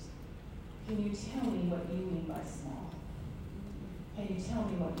unimportant. Can you tell me what you mean by small? Can you tell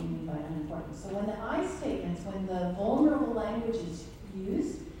me what you mean by unimportant? So when the I statements, when the vulnerable language is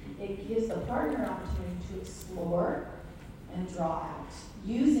used, it gives the partner an opportunity to explore and draw out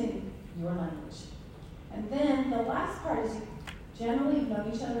using your language. And then the last part is, generally you've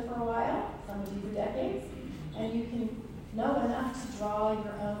known each other for a while, some of you for decades, and you can know enough to draw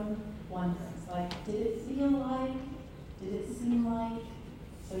your own wonderings. Like, did it feel like? Did it seem like?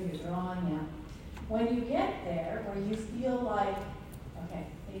 So you're drawing out. When you get there, where you feel like, okay,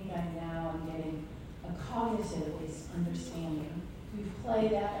 I think I'm getting a cognitive, at least, understanding, you play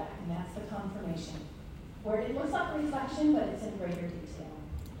that back, and that's the confirmation. Where it looks like reflection, but it's in greater detail.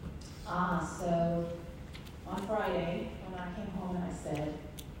 So on Friday, when I came home and I said,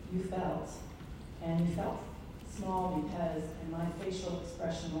 you felt small because, and my facial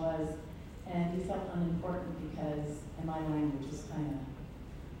expression was, and you felt unimportant because, and my language was kind of,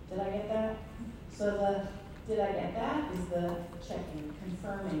 did I get that? So the, did I get that is the checking,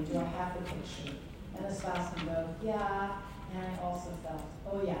 confirming, do I have the picture? And the spouse can go, yeah, and I also felt,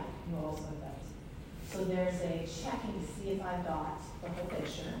 oh yeah, you also felt. So there's a checking to see if I've got the whole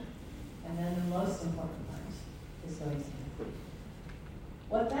picture. And then the most important part is going to happen.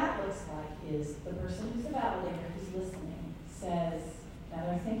 What that looks like is the person who's the validator, who's listening, says, now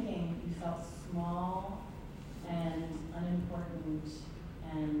they're thinking you felt small and unimportant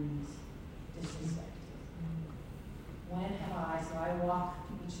and disrespected. When have I, so I walk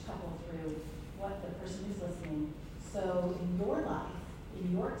each couple through what the person who's listening, so in your life,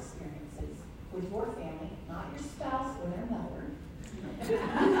 in your experiences, with your family, not your spouse or their mother,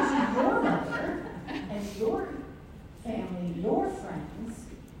 your mother and your family, your friends,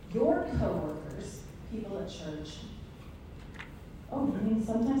 your coworkers, people at church. Oh, I mean,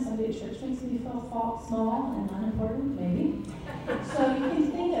 sometimes somebody at church makes me feel small and unimportant, maybe. So you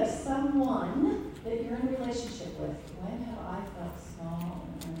can think of someone that you're in a relationship with. When have I felt small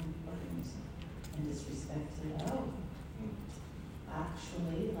and unimportant and disrespected? Oh,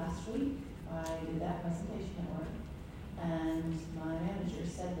 actually, last week I did that presentation at work, and my manager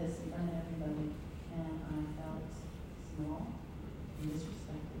said this in front of everybody, and I felt small and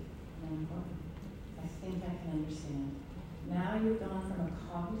disrespected and unimportant. I think I can understand. Now you've gone from a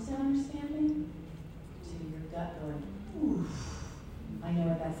cognitive understanding to your gut going, oof, I know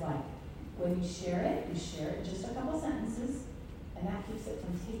what that's like. When you share it in just a couple sentences, and that keeps it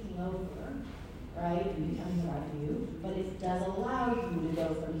from taking over, right, and becoming about you, but it does allow you to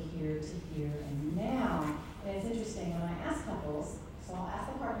go from here to here and now. And it's interesting, when I ask couples, so I'll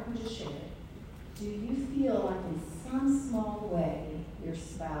ask the partner who just shared, do you feel like in some small way your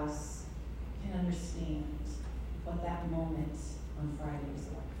spouse can understand what that moment on Friday was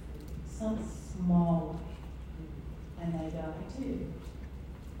like? Some small way. And they go, I do.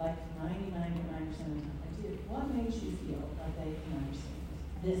 Like 99.9% of the time, I do. What makes you feel like they can understand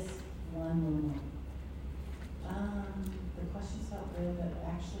this one little moment? The questions felt good, but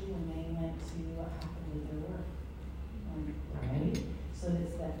actually when they went to what happened with their work, right? So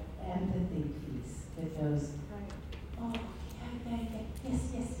it's that empathy piece that goes, oh, yeah, yes.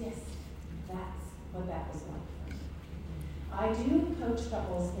 That's what that was like for me. I do coach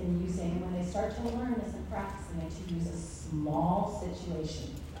couples in using, when they start to learn this and practicing it, to use a small situation,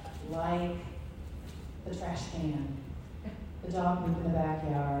 like the trash can, the dog poop in the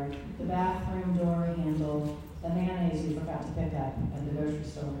backyard, the bathroom door handle, the mayonnaise you forgot to pick up at the grocery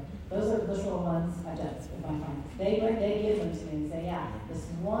store. Those are the little ones I've done with my clients. They give them to me and say, yeah, this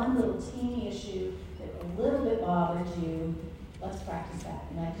one little teeny issue that a little bit bothered you, let's practice that.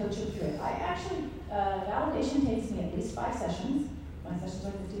 And I coach them through it. I actually, validation takes me at least 5 sessions. My sessions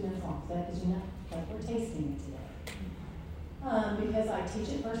are 15 minutes long. So that gives you enough, like we're tasting it today. Because I teach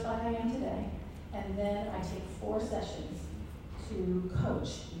it first like I am today. And then I take 4 sessions to coach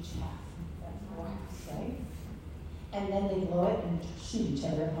each half. That's 4 halves, right? And then they blow it and shoot each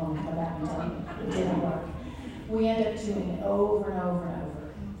other at home and come back and tell me it didn't work. We end up doing it over and over and over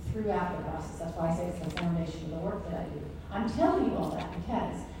throughout the process. That's why I say it's the foundation of the work that I do. I'm telling you all that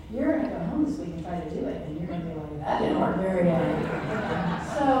because you're going to go home this week and try to do it, and you're going to be like, that didn't work very well.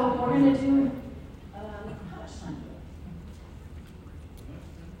 So we're going to do, how much time do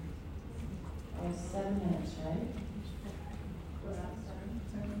we have? 7 minutes, right?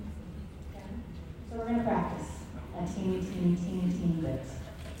 So we're going to practice a teeny bit.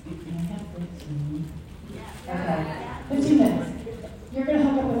 Can I have 15? Okay, 15 minutes. You're going to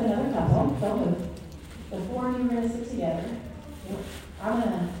hook up with another couple. Don't move. The 4 of you are going to sit together. I'm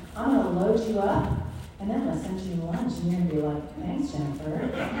going to load you up, and then I'm going to send you to lunch, and you're going to be like, thanks, Jennifer.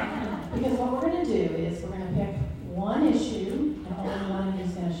 Because what we're going to do is we're going to pick one issue, and only one of you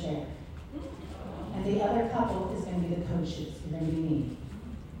is going to share. And the other couple is going to be the coaches. You're going to be me,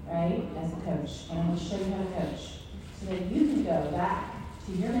 right, as a coach. And I'm going to show you how to coach so that you can go back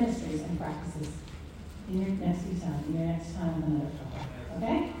to your ministries and practices in your next few times, in your next time with another couple.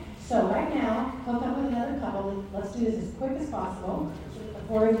 Okay? So right now, hook up with another couple. Let's do this as quick as possible. The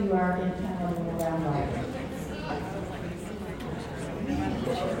 4 of you are in kind of a little round robin.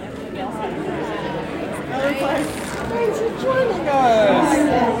 Thanks for joining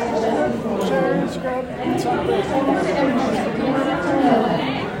us. How's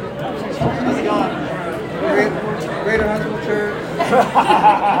it going? Greater Huntsville Church.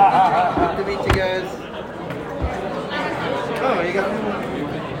 Good to meet you guys. Oh, you got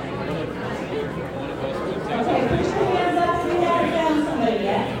Okay, put your hands up if you haven't found somebody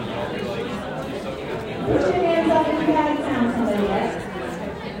yet. Put your hands up if you haven't found somebody yet.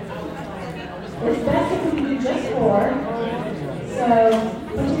 It's best if we can do just 4. So,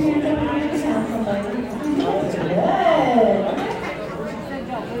 put your hands up if you haven't found somebody. Good.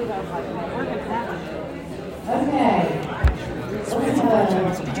 Okay.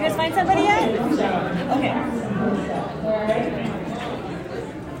 Did you guys find somebody yet? Okay. Alright.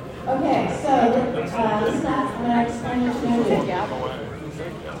 Okay, so listen up, I'm going to explain what you're going to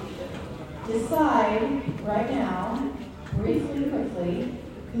do. Decide right now, briefly, quickly,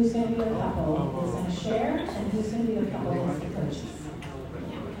 who's going to be the couple who's going to share and who's going to be the couple who's the coaches.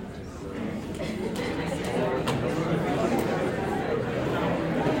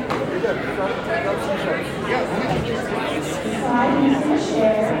 Decide who's going to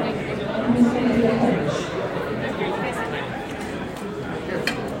share and who's going to be a coach.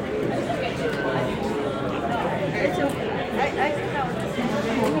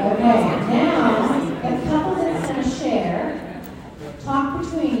 Okay, now the couple that's going to share, talk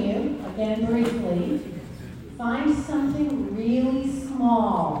between you, again briefly, find something really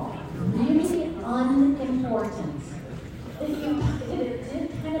small, really unimportant, that it did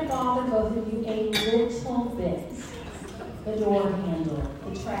kind of bother both of you a little bit. The door handle,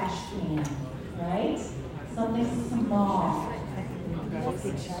 the trash can, right? Something small.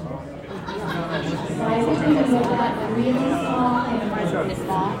 Decide between you what that really small thing is.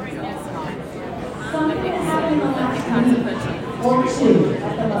 Something that happened in the last week or 2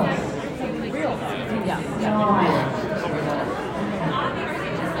 at the most. Small.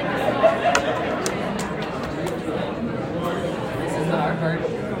 This is our part.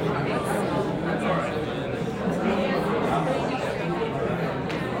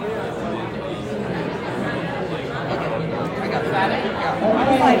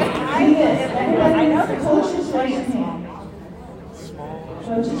 Okay, do this. Everybody, coaches, raise your hand.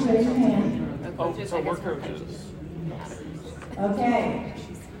 Coaches, raise your hand. Oh, so we're coaches. Okay.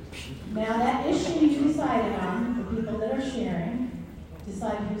 Now that issue you decided on, the people that are sharing,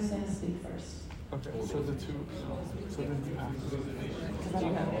 decide who's going to speak first. Okay, so the two, so then you have to.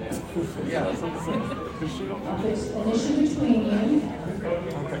 Yeah. There's an issue between you.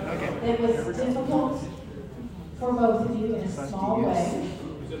 It was difficult for both of you in a small way.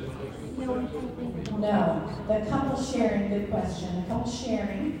 No. The couple sharing, good question. The couple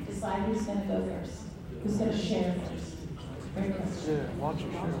sharing, decide who's going to go first. Who's going to share first? Great question. Yeah, why don't you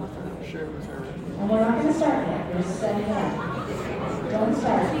share with her? And we're not going to start yet. We're just setting it up. Don't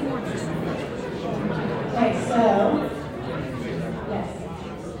start. Okay, so, yes.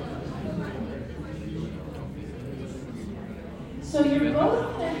 So you're both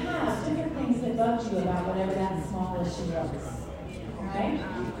going to have different things that bugged you about whatever that small issue was. Alright?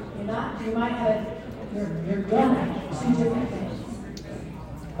 You might have, you're gonna have 2 different things.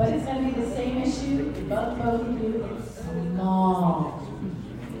 But it's going to be the same issue, bug both of you, it's small.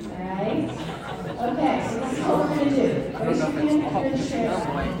 Alright? Okay, so this is what we're going to do. Raise your hand if you're the sheriff.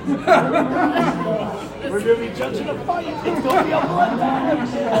 We're going to be judging a fight. It's going to be a bloodbath.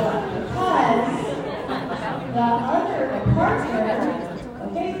 Because the other partner,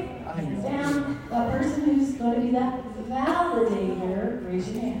 okay, hands down, the person who's going to be the validator, raise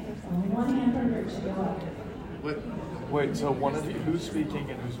your hand. Only one hand per group should go up. Wait, so one of you, who's speaking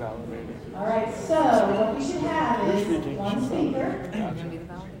and who's validating? All right, so what we should have is one speaker,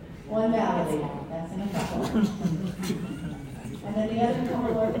 one validator. That's in a couple. And then the other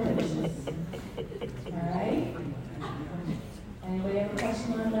couple are coaches. All right? Anybody have a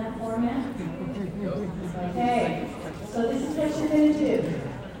question on that format? Okay, so this is what you're going to do.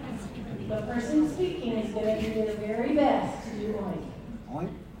 The person speaking is going to do their very best to do oink.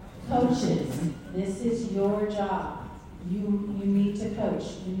 Coaches, this is your job. You need to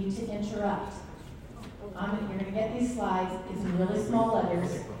coach. You need to interrupt. You're going to get these slides. It's in really small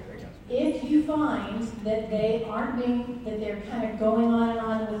letters. If you find that they aren't that they're kind of going on and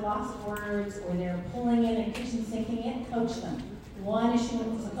on with lots of words, or they're pulling in and kitchen sinking it, coach them. One issue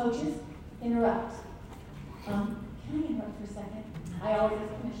with the coaches, interrupt. Can I interrupt for a second? I always ask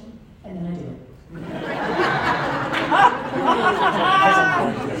permission, and then I do it.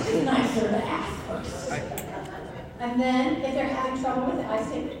 It's nicer to ask first. And then, if they're having trouble with it, I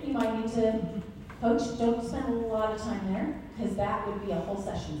say that you might need to coach. Don't spend a lot of time there, because that would be a whole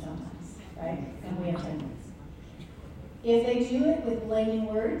session sometimes, right? And we have 10 minutes. If they do it with blaming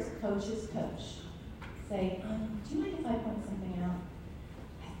words, coaches coach. say, do you mind if I point something out?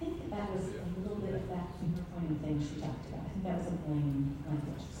 I think that was a little bit of that finger pointing thing she talked about. I think that was a blame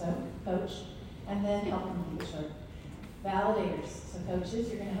language. So, coach, and then help them keep it short. Validators. So coaches,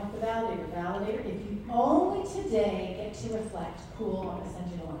 you're going to help the validator. Validator, if you only today get to reflect, cool, I'm going to send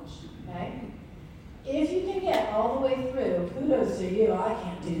you to lunch. Okay? If you can get all the way through, kudos to you. I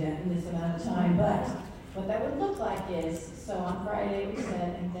can't do that in this amount of time, but what that would look like is, so on Friday we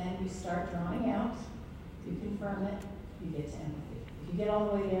said, and then you start drawing out, you confirm it, you get to empathy. If you get all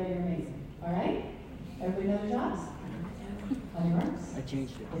the way there, you're amazing. All right? Everybody know their jobs? On your marks? I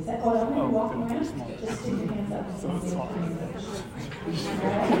changed it. Is that, I'm going to walk around, just stick your hands up. So it's fine.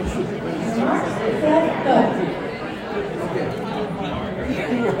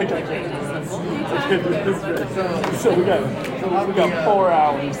 So we got 4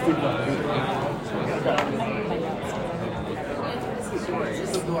 hours to go.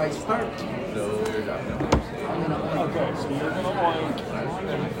 So do I start? Okay, so you're gonna oink,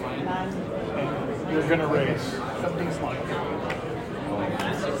 and you're gonna race. Something small.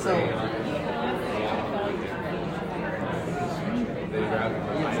 So.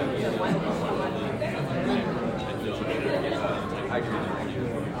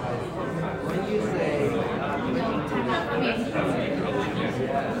 When you say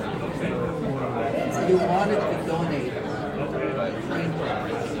you wanted to donate frame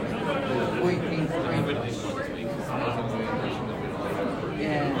pointing frame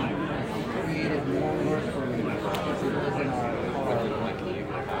and created more work for me because it was in our car for 2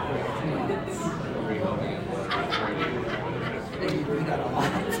 months. And you do that a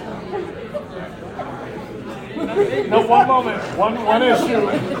lot. No, one moment. One issue.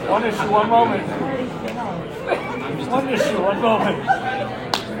 One issue, one moment. One issue, one moment.